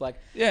this, like,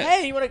 Yeah.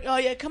 hey, you want to, oh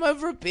yeah, come over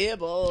for a beer,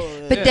 ball.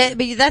 But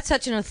that's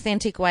such an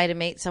authentic way to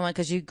meet someone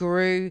because you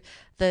grew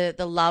the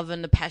love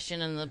and the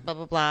passion and the blah,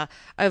 blah, blah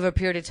over a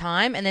period of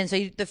time. And then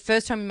the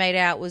first time you made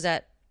out was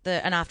at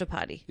an after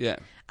party. Yeah.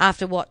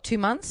 After what, 2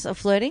 months of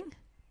flirting?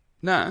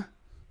 No.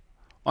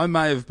 I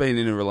may have been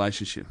in a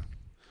relationship.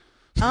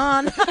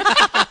 Oh, no.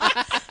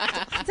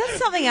 That's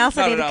something else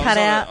I need to cut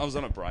out. I was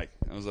on a break.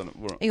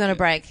 You on a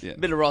break? Yeah.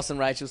 Bit of Ross and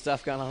Rachel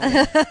stuff going on.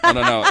 I don't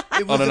know.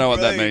 I don't know what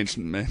that break. means,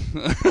 man.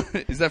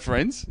 Is that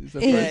Friends? Is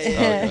that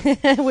Friends?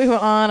 Oh, okay. We were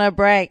on a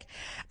break.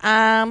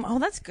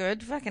 That's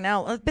good. Fucking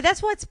hell. But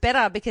that's why it's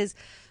better because,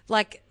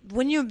 like,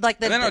 when you like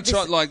the. And then I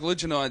tried, like,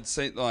 Luge and I had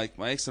seen, like,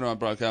 my ex and I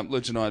broke up.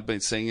 Luge and I had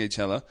been seeing each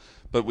other,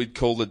 but we'd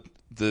called it,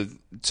 the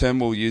term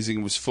we were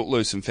using was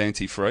footloose and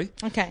fancy free.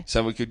 Okay.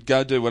 So we could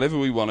go do whatever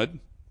we wanted,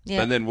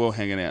 Yeah. and then we're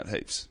hanging out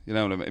heaps. You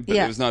know what I mean? But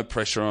Yeah. there was no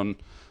pressure on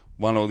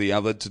one or the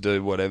other to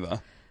do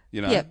whatever.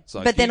 You know? Yeah, It's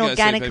like, but then you go see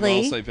people, organically-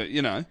 I'll see people,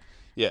 you know?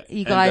 Yeah.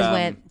 You guys And,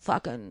 went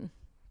fucking.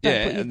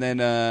 Yeah, put your- and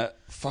then,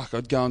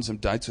 I'd go on some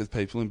dates with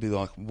people and be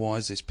like, why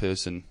is this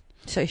person...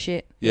 So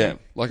shit. Yeah,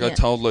 like I Yeah.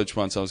 told Luch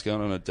once I was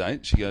going on a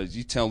date. She goes,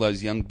 "You tell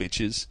those young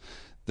bitches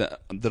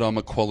that I'm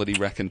a quality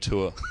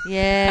raconteur."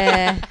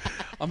 Yeah.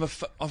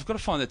 I've got to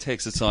find the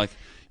text. It's like,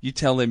 you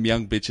tell them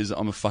young bitches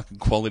I'm a fucking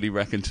quality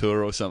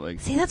raconteur or something.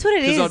 See, that's what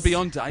it is. Because I'd be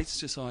on dates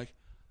just like,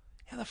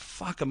 how the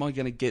fuck am I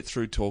going to get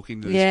through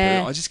talking to this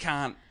Yeah. girl? I just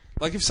can't.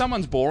 Like, if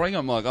someone's boring,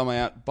 I'm like, I'm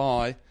out.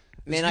 Bye.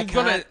 Man, I You've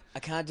gotta-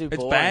 can't do It's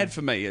boring. bad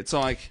for me. It's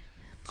like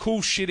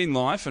cool shit in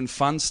life and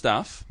fun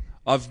stuff.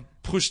 I've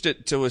pushed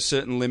it to a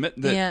certain limit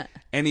that Yeah.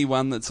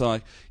 anyone that's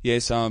like,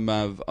 yes,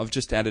 I've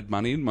just added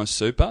money in my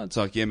super. It's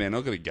like, yeah, man,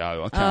 I've got to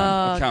go. I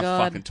can't God.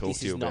 fucking talk This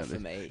to you is about not for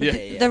this. me. Yeah.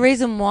 Yeah. The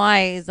reason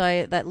why is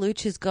that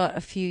Luch has got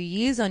a few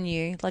years on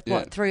you, like Yeah.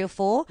 what, 3 or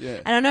 4? Yeah.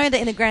 And I know that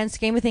in the grand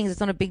scheme of things, it's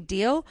not a big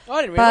deal.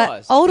 I didn't but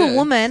realise. older Yeah.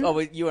 woman, Oh,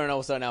 well, you were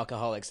also an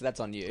alcoholic, so that's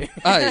on you.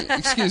 Hey,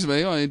 excuse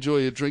me, I enjoy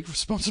your drink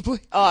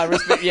responsibly. Oh,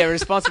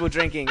 responsible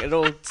drinking at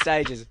all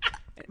stages.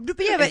 but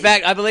yeah, In but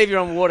fact, I believe you're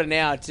on water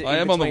now. I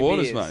am on the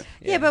waters, mate.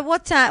 yeah, but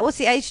what's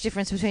the age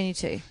difference between you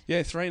two?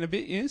 Yeah, 3 and a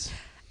bit years.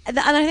 And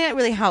I think that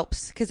really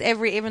helps because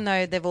even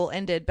though they've all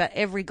ended, but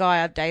every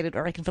guy I've dated, I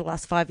reckon for the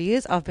last 5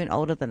 years, I've been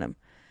older than them.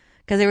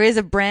 Because there is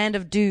a brand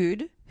of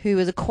dude who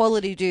is a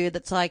quality dude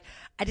that's like,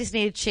 I just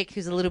need a chick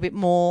who's a little bit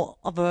more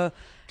of a.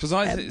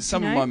 Because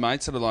some you of know? my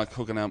mates that are like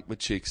hooking up with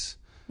chicks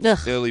Ugh.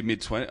 early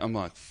mid-20s, I'm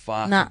like,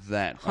 fuck Nah,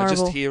 that. I horrible.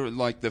 just hear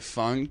like the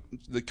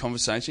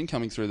conversation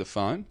coming through the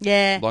phone.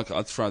 Yeah. Like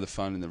I'd throw the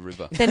phone in the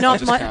river. They're I not.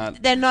 just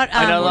can't. They're not.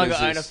 I no What longer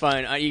is own a this?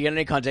 phone. You're going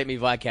to contact me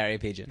via carrier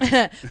pigeon.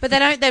 but they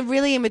don't. They're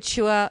really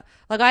immature.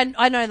 Like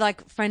I know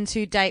like friends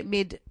who date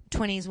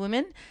mid-20s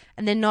women,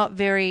 and they're not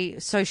very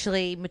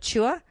socially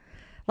mature.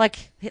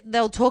 Like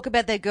they'll talk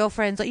about their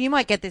girlfriends. Like you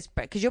might get this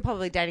because you're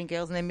probably dating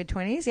girls in their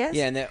mid-20s. Yes.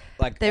 Yeah, and they're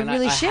like, They're and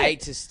really I shit.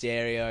 hate to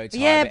stereotype.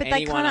 Yeah, but they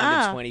anyone kinda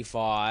under are.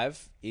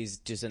 25 is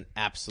just an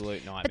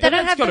absolute nightmare. But they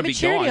don't That's have the gotta be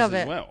maturity guys of it.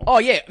 as well. Oh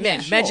yeah, man! Yeah,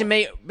 sure. Imagine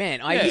me,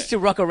 man. I Yeah. used to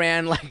rock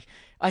around like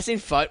I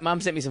seen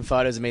Mum sent me some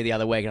photos of me the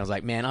other week, and I was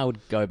like, man, I would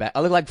go back. I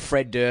look like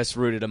Fred Durst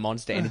rooted a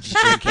Monster Energy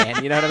drink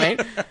can. You know what I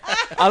mean?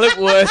 I look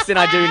worse than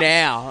I do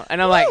now,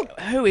 and I'm like,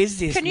 who is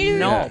this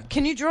knob?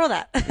 Can you draw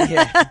that?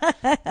 Yeah,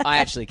 I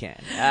actually can.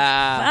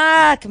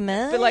 Fuck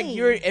me. But like,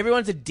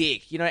 everyone's a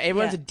dick. You know,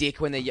 everyone's a dick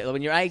when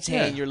you're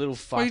 18. You're a little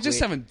fuck. Well, you just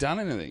haven't done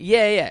anything.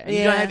 Yeah. And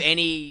you don't have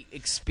any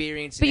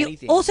experience in anything.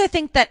 But you also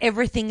think that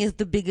everything is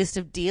the biggest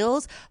of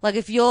deals. Like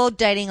if you're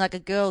dating like a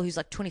girl who's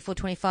like 24,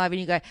 25,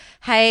 and you go,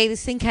 hey,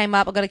 this thing came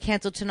up, I've got to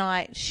cancel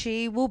tonight.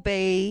 She will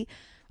be,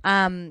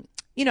 and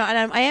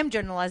I am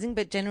generalizing,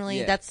 but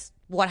generally that's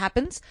what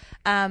happens,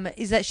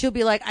 is that she'll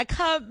be like, I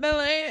can't believe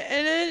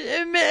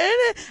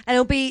it.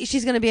 And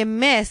she's going to be a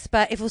mess.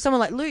 But if it was someone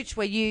like Luch,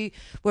 where you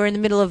were in the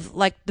middle of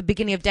like the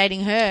beginning of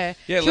dating her,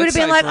 she would have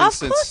been like, of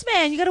course,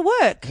 man, you got to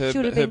work.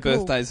 Her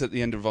birthday's at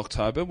the end of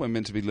October. We're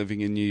meant to be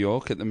living in New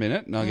York at the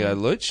minute. And I go,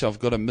 Luch, I've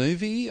got a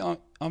movie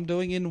I'm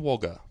doing in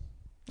Wagga.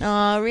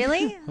 Oh,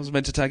 really? I was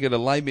meant to take her to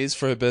Les Mis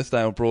for her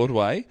birthday on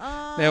Broadway.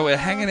 Oh. Now we're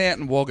hanging out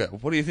in Wagga.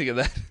 What do you think of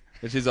that?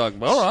 And she's like,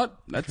 all right,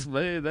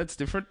 that's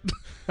different.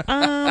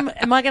 Am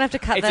I going to have to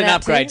cut that It's out an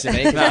upgrade too? to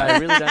me, because I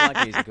really don't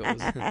like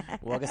musicals.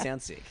 Wagga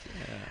sounds sick.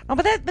 Oh,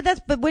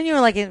 but when you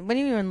were when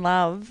you were in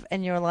love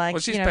and you were like,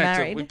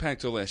 married. We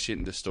packed all our shit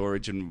into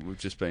storage and we've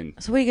just been.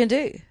 So what are you going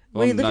to do?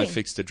 Where are you living? No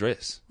fixed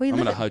address. Where are you I'm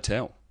living? in a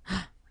hotel.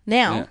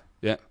 Now?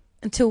 Yeah.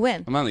 Until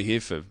when? I'm only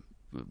here for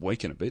a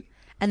week and a bit.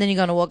 And then you're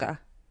going to Wagga?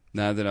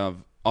 No,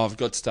 then I've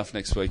got stuff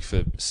next week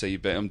for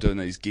CUB. I'm doing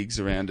these gigs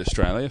around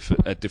Australia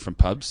at different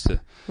pubs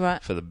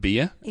for the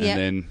beer,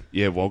 and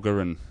then Wagga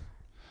and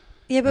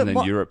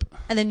then Europe,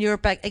 and then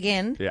Europe back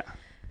again. Yeah,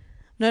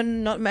 no,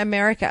 not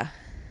America.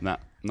 No,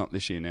 not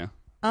this year now.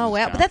 Oh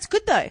wow, but that's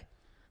good though.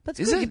 That's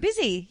good. You're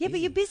busy. Yeah, but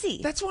you're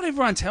busy. That's what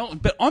everyone tells me.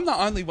 But I'm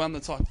the only one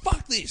that's like,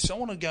 fuck this. I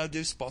want to go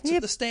do spots at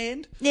the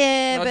Stand.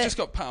 Yeah, and I just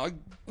got got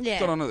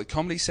on at the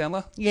Comedy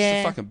Cellar. Yeah,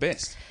 it's the fucking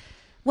best.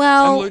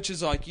 Well, and Luch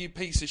is like, you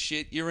piece of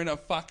shit, you're in a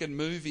fucking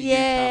movie.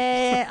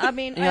 Yeah, I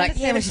mean, you're like,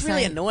 it's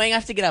really annoying. I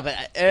have to get up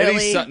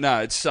early.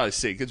 It's so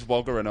sick. It's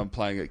Wagga and I'm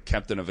playing a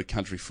captain of a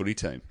country footy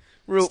team.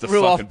 Real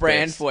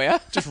off-brand for you.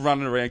 Just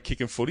running around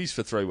kicking footies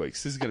for 3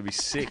 weeks. This is going to be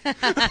sick.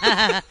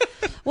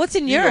 What's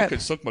in Europe? You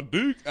could suck my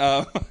dick.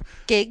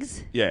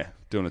 Gigs? Yeah,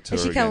 doing a tour.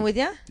 Is she coming with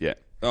you? Yeah.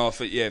 Oh,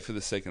 for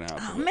the second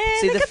half. Oh, man,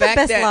 see, the fact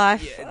best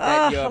life.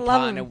 That your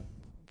partner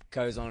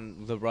goes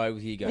on the road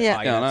with you, go,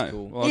 I know. That's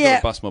cool. Well, I've got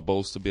to bust my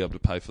balls to be able to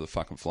pay for the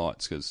fucking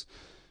flights because,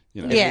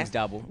 everything's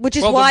double. Which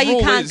is why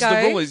you can't go.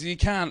 The rule is you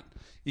can't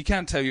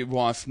tell your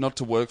wife not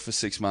to work for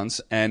 6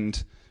 months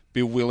and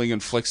be willing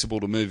and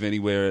flexible to move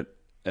anywhere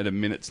at a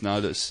minute's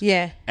notice.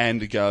 Yeah. And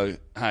to go,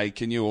 hey,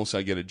 can you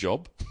also get a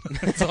job?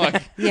 It's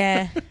like,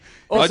 yeah.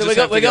 Also,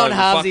 we're going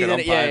halvesies in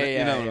it.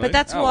 Yeah. But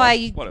that's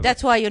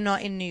why you're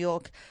not in New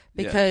York,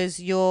 because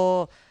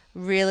you're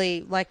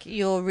really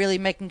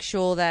making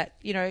sure that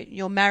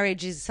your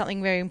marriage is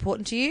something very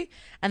important to you,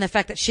 and the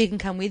fact that she can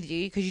come with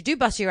you, because you do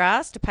bust your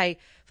ass to pay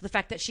for the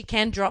fact that she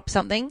can drop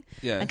something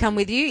and come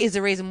with you, is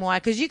the reason why.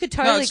 Because you could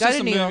totally go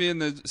to New York.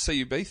 No, it's just a movie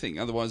and the CUB thing.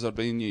 Otherwise, I'd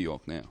be in New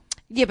York now.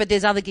 Yeah, but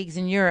there's other gigs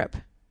in Europe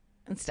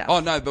and stuff. Oh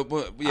no, but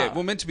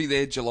we're meant to be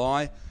there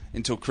July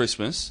until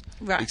Christmas,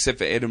 right? Except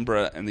for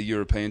Edinburgh and the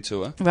European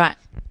tour, right?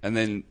 And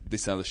then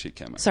this other shit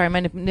came out. Sorry, my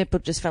nipple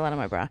just fell out of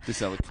my bra.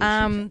 This other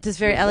shit just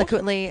very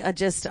eloquently,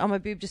 my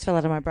boob just fell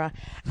out of my bra.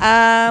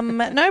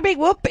 No big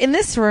whoop. In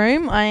this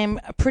room, I'm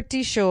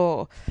pretty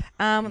sure.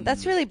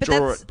 That's really, but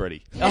Draw that's... it,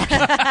 Bretty.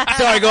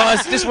 Sorry,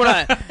 guys. Just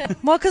want to...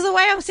 Well, because the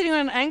way I'm sitting on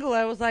an angle,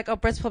 I was like,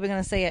 Brett's probably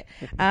going to see it.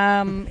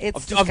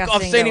 It's disgusting.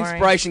 I've seen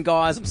inspiration,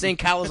 guys. I'm seeing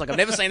colours like I've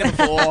never seen it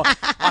before.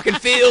 I can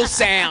feel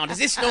sound. Is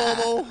this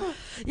normal?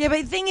 Yeah,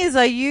 but the thing is,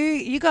 though,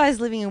 you guys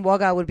living in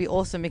Wagga would be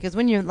awesome, because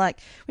when you're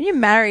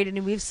married and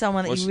you're with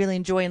someone that you really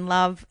enjoy and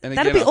love,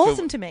 that'd be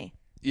awesome to me.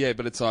 Yeah,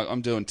 but it's like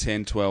I'm doing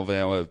 10,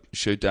 12-hour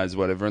shoot days or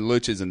whatever, and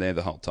Luch isn't there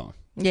the whole time.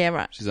 Yeah,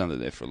 right. She's only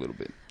there for a little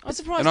bit. I'm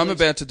surprised. And I'm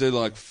about to do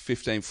like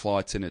 15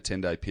 flights in a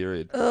 10-day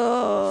period.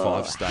 Oh,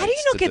 5 states. How do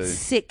you not get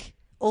sick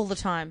all the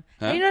time?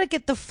 Huh? How do you not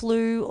get the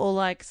flu or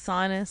like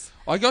sinus?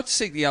 I got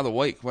sick the other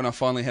week when I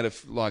finally had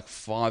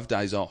 5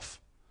 days off.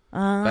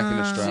 Back in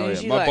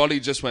Australia. My body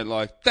just went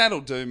like,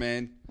 that'll do,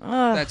 man.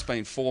 That's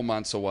been 4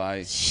 months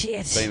away.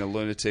 Shit. Being a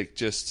lunatic,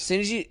 just...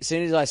 As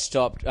soon as I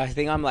stopped, I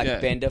think I'm like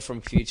Bender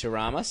from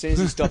Futurama. As soon as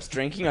he stops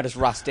drinking, I just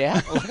rust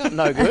out. Like, I'm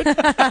no good.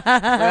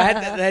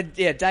 I had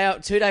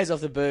 2 days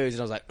off the booze,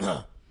 and I was like,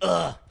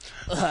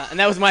 and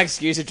that was my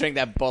excuse to drink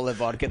that bottle of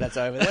vodka that's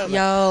over there.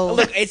 Yo.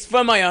 Look, it's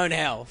for my own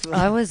health.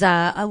 I was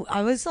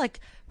like...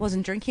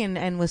 wasn't drinking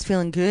and was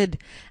feeling good,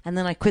 and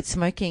then I quit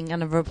smoking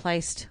and I've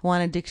replaced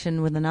one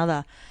addiction with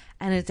another,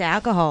 and it's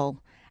alcohol.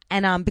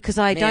 And because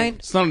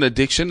it's not an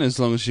addiction as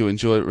long as you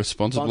enjoy it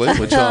responsibly,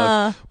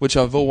 which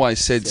I've always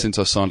said since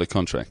I signed a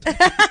contract.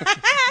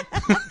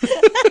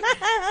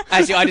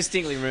 Actually, I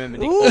distinctly remember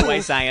Nick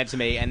always saying it to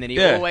me, and then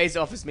he always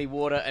offers me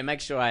water and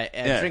makes sure I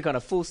drink on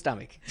a full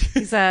stomach.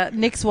 He's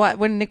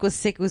when Nick was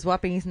sick, was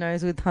wiping his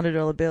nose with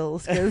 $100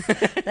 bills because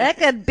that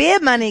good beer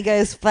money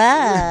goes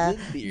far.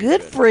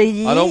 Good for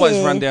you. I'd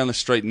always run down the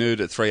street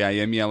nude at 3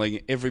 a.m.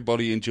 yelling,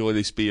 "Everybody enjoy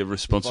this beer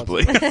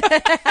responsibly."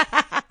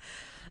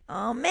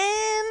 Oh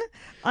man,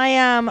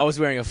 I was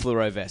wearing a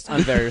fluoro vest.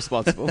 I'm very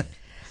responsible.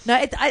 No,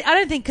 I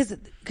don't think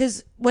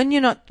because when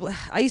you're not,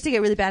 I used to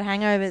get really bad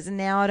hangovers, and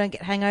now I don't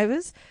get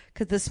hangovers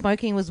because the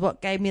smoking was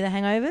what gave me the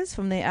hangovers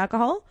from the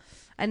alcohol,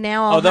 and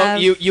now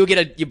you'll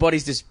get your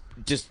body's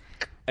just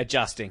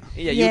adjusting.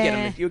 Yeah,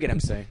 you'll get them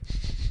soon.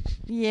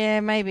 Yeah,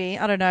 maybe,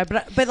 I don't know,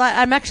 but like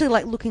I'm actually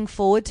like looking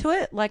forward to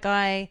it. Like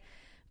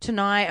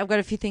tonight I've got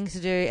a few things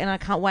to do, and I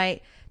can't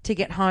wait to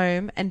get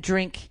home and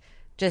drink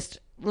just.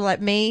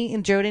 Like me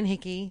and Jordan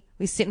Hickey,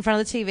 we sit in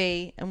front of the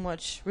TV and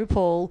watch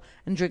RuPaul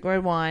and drink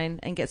red wine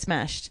and get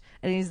smashed.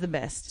 And it is the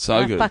best.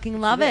 So good. I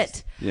fucking love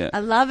it. Yeah. I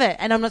love it.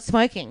 And I'm not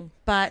smoking,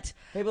 but...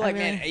 People are like,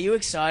 man, are you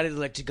excited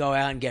like to go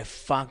out and get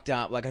fucked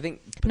up? Like, I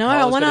think... No,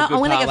 I want to get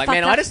like, fucked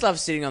man, up. I just love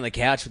sitting on the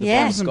couch with a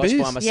Yeah. bottle of scotch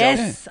by myself.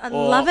 Yes, I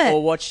love it.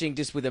 Or watching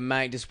just with a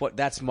mate.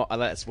 That's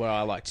where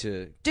I like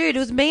to... Dude, it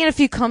was me and a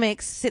few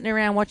comics sitting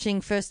around watching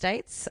First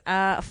Dates.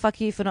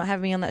 Fuck you for not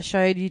having me on that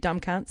show, you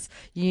dumb cunts.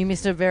 You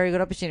missed a very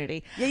good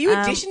opportunity. Yeah, you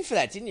auditioned for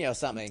that, didn't you, or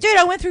something? Dude,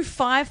 I went through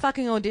 5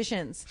 fucking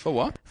auditions. For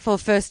what? For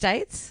First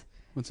Dates.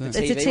 What's that?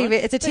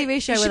 It's a TV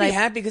show where they be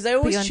happy because they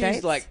always choose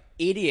dates. like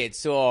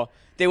idiots. Or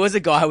there was a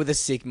guy with a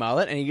sick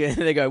mullet, and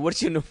they go,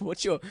 "What's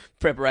your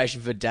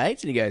preparation for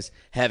dates?" And he goes,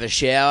 "Have a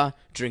shower,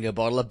 drink a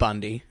bottle of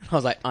Bundy." I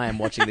was like, "I am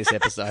watching this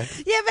episode."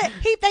 Yeah, but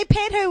they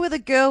paired her with a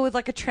girl with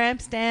like a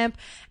tramp stamp,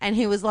 and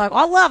he was like,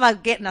 "I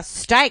love getting a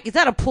steak. Is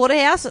that a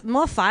porterhouse?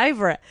 My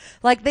favourite."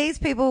 Like these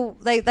people,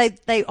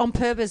 they on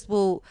purpose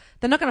will.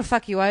 They're not going to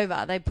fuck you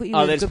over. They put you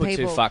with they good just put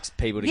people. two fucks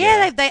people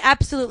together. Yeah, they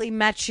absolutely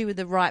match you with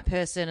the right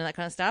person and that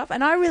kind of stuff.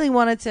 And I really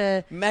wanted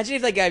to. Imagine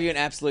if they gave you an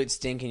absolute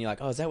stink and you're like,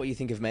 "Oh, is that what you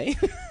think of me?"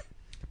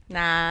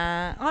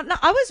 Nah, no,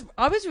 I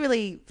was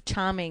really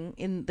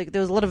charming.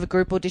 There was a lot of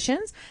group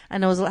auditions,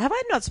 and have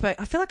I not spoke?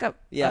 I feel like I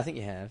think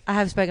you have. I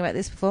have spoken about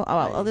this before. Oh,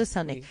 well, I'll just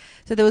tell Nick.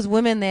 So there was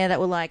women there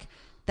that were like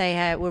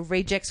were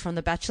rejects from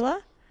The Bachelor.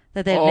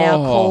 That they've now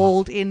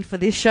called in for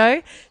this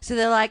show. So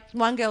they're like,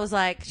 one girl was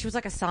like, she was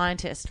like a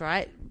scientist,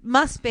 right?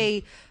 Must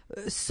be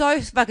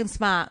so fucking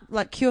smart,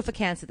 like cure for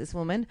cancer, this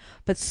woman,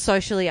 but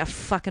socially a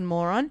fucking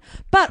moron,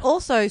 but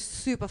also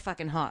super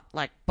fucking hot,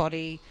 like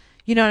body,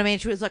 you know what I mean?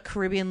 She was like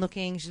Caribbean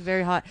looking. She's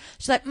very hot.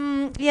 She's like,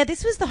 yeah,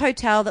 this was the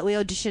hotel that we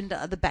auditioned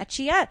The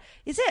Batchie at.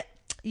 Is it?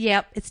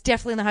 Yep, it's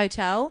definitely in the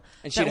hotel.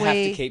 And she'd have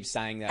to keep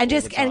saying that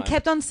and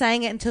kept on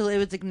saying it until it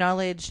was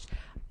acknowledged.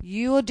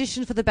 You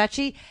auditioned for The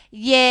Batchie?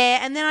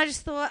 Yeah. And then I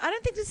just thought, I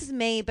don't think this is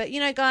me, but,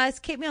 guys,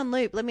 keep me on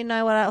loop. Let me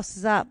know what else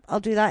is up.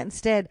 I'll do that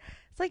instead.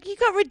 It's like, you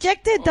got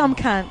rejected, dumb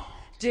cunt.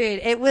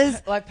 Dude, it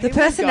was like the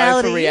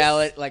personality. Go for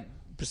reality, like,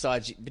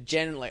 besides, but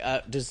generally,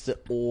 just the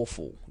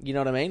awful. You know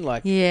what I mean?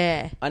 Like,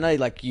 yeah. I know,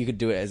 like, you could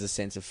do it as a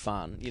sense of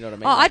fun. You know what I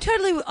mean? Oh, like,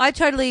 I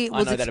totally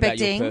was I know that about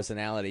your expecting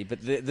personality,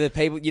 but the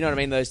people, you know what I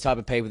mean? Those type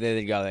of people there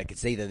that go like,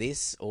 it's either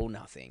this or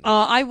nothing.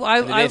 Oh,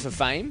 they're there for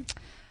fame.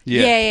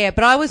 Yeah.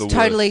 But I was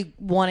totally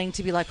wanting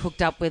to be like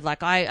hooked up with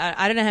like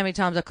I don't know how many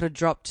times I could have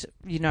dropped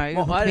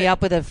hooked me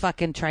up with a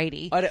fucking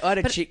tradie. I had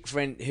a chick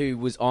friend who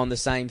was on the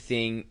same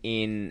thing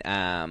in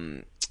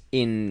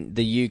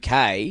the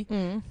UK,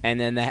 and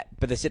then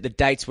but they said the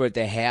dates were at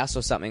their house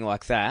or something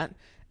like that,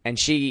 and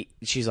she's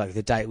like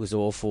the date was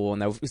awful,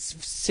 and it was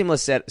similar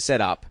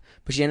setup,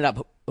 but she ended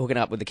up hooking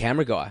up with the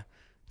camera guy.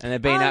 And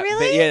they've been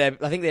really?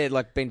 I think they've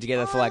like been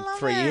together for like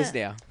 3 years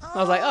now. I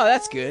was like, oh,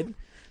 that's good.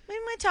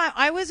 In my time,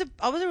 I was a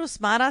real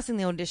smartass in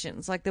the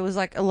auditions. Like there was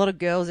like a lot of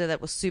girls there that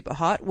were super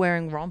hot,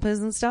 wearing rompers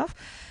and stuff,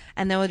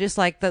 and they were just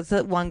like, that's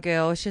that one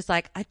girl. She's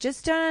like, I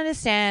just don't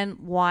understand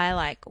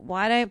why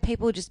don't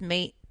people just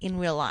meet in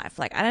real life?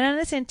 Like I don't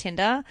understand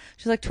Tinder.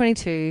 She's like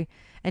 22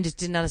 and just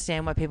didn't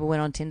understand why people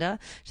went on Tinder.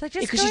 She's like,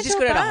 because she just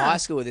got out of high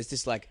school. There's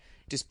just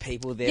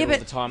people there all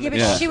the time. Yeah,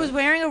 but she was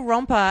wearing a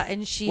romper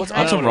and she. What's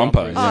a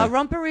romper? A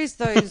romper is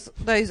those.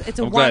 It's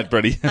a I'm glad,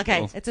 Brady.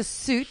 Okay, it's a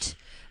suit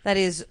that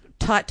is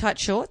tight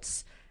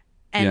shorts,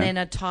 and then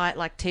a tight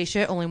like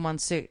t-shirt, all in one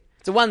suit.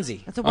 It's a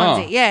onesie. It's a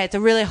onesie. Yeah, it's a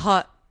really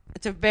hot.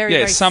 It's a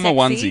very summer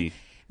sexy, onesie.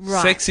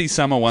 Right. Sexy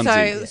summer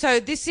onesie. So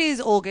this is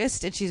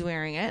August, and she's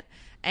wearing it,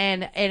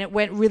 and it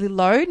went really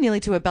low, nearly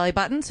to her belly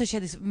button. So she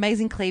had this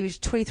amazing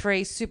cleavage,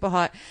 23, super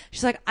hot.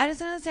 She's like, I just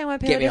don't understand why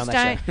people just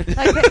don't.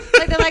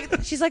 They're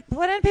like, she's like,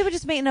 why don't people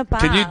just meet in a bar?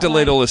 Can you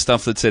delete all the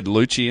stuff that said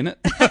Lucci in it?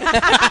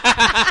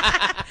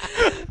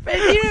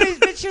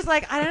 But she was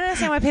like, I don't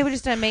understand why people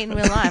just don't meet in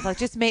real life. Like,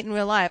 just meet in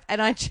real life.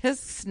 And I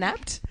just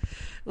snapped,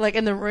 like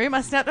in the room.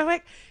 I snapped. I'm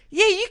like,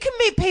 yeah, you can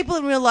meet people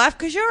in real life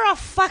because you're a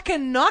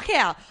fucking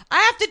knockout. I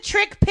have to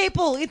trick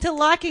people into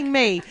liking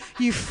me.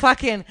 You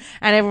fucking.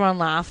 And everyone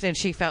laughed and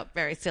she felt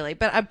very silly.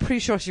 But I'm pretty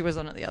sure she was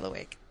on it the other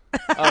week.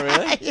 Oh,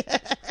 really?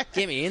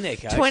 Get me in there,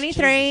 coach.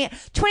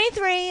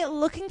 23,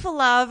 looking for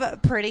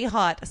love, pretty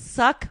hot.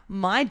 Suck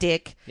my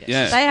dick. Yes.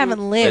 Yeah. They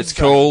haven't lived. It's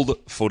called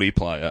footy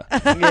player.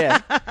 Yeah.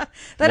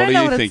 They don't are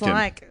know you what thinking? it's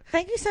like.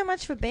 Thank you so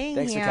much for being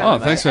Thanks for here.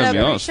 coming, Oh, thanks for And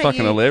having I me on. It's appreciate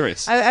fucking you-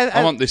 hilarious.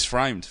 I want this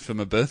framed for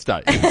my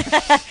birthday.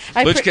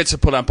 Luch gets to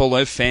put up all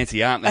her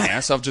fancy art in the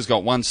house. I've just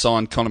got one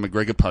signed Conor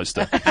McGregor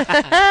poster.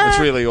 That's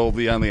really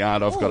the only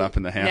art I've got up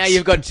in the house. Now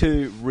you've got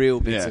 2 real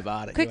bits Yeah. of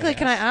art. At Quickly, your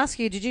can I house. ask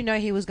you, did you know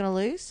he was going to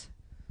lose?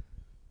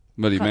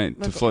 What do you mean?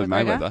 To Floyd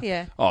McGregor? Mayweather?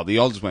 Yeah. Oh, the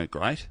odds weren't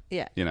great.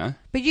 Yeah. You know?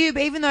 But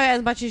even though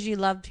as much as you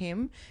loved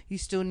him, you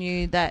still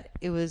knew that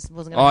it wasn't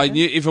going to I happen?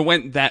 knew if it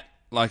went that,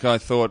 like I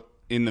thought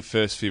in the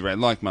first few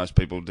rounds, like most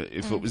people do,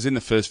 if it was in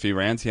the first few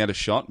rounds, he had a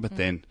shot, but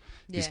then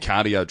his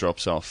cardio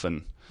drops off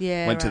and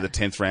went to the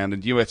 10th round.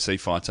 And UFC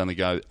fights only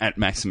go at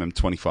maximum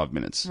 25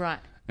 minutes. Right.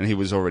 And he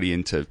was already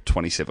into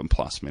 27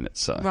 plus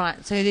minutes. So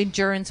Right. So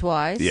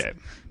endurance-wise. yeah.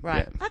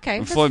 Right. Yeah. Okay.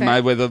 And that's Floyd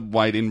fair. Mayweather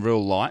weighed in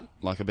real light,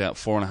 like about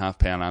 4.5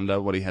 pound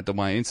under what he had to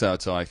weigh in. So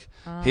it's like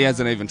he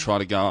hasn't even tried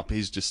to go up.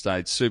 He's just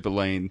stayed super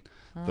lean.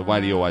 The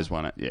weight he always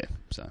won it. Yeah.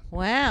 So. Wow.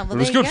 Well, But it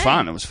was there you good go.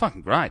 fun. It was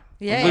fucking great.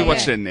 Yeah, We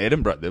watched yeah. it in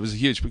Edinburgh. There was a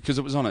huge because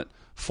it was on at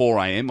 4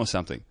 a.m. or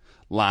something.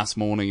 Last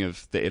morning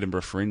of the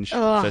Edinburgh Fringe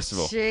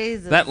Festival.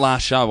 Jesus. That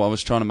last show, I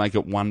was trying to make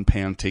it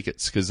 £1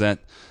 tickets because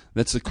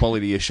that's the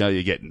quality of show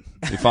you're getting.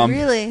 If I'm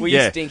Really? Were you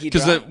yeah, stinky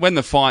because drunk? when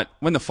the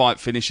fight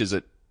finishes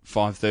at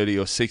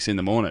 5:30 or 6 in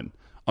the morning,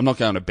 I'm not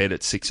going to bed at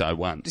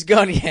 6:01. Just go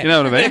on, yeah. You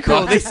know what I mean?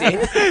 Call this in.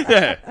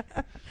 Yeah.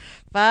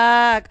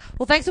 Fuck.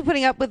 Well, thanks for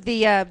putting up with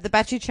the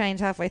battery change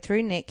halfway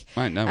through, Nick.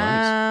 Mate, no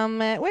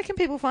worries. Where can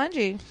people find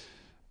you?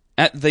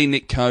 At the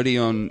Nick Cody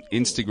on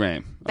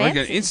Instagram. I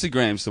reckon Fancy.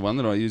 Instagram's the one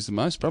that I use the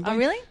most, probably. Oh,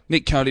 really?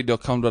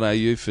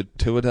 nickcody.com.au for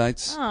tour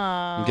dates. Oh.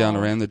 I'm going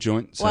around the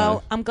joint. So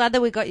Well, I'm glad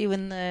that we got you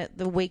in the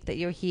week that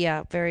you're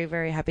here. Very,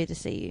 very happy to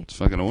see you. it's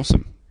fucking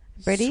awesome.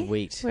 Ready?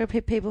 Sweet. Where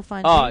people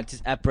find Oh, you?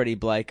 just at Brady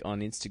Blake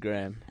on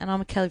Instagram. And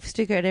I'm a Kelly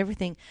Stucker at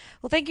everything.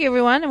 Well, thank you,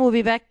 everyone. And we'll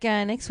be back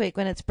next week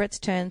when it's Brett's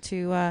turn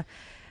to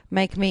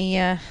make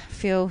me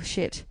feel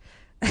shit.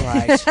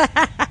 Great.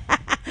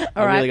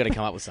 All I right. really got to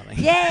come up with something.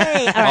 Yay!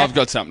 All right. I've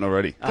got something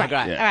already. Oh, great.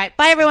 Yeah. All right.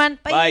 Bye, everyone.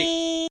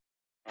 Bye.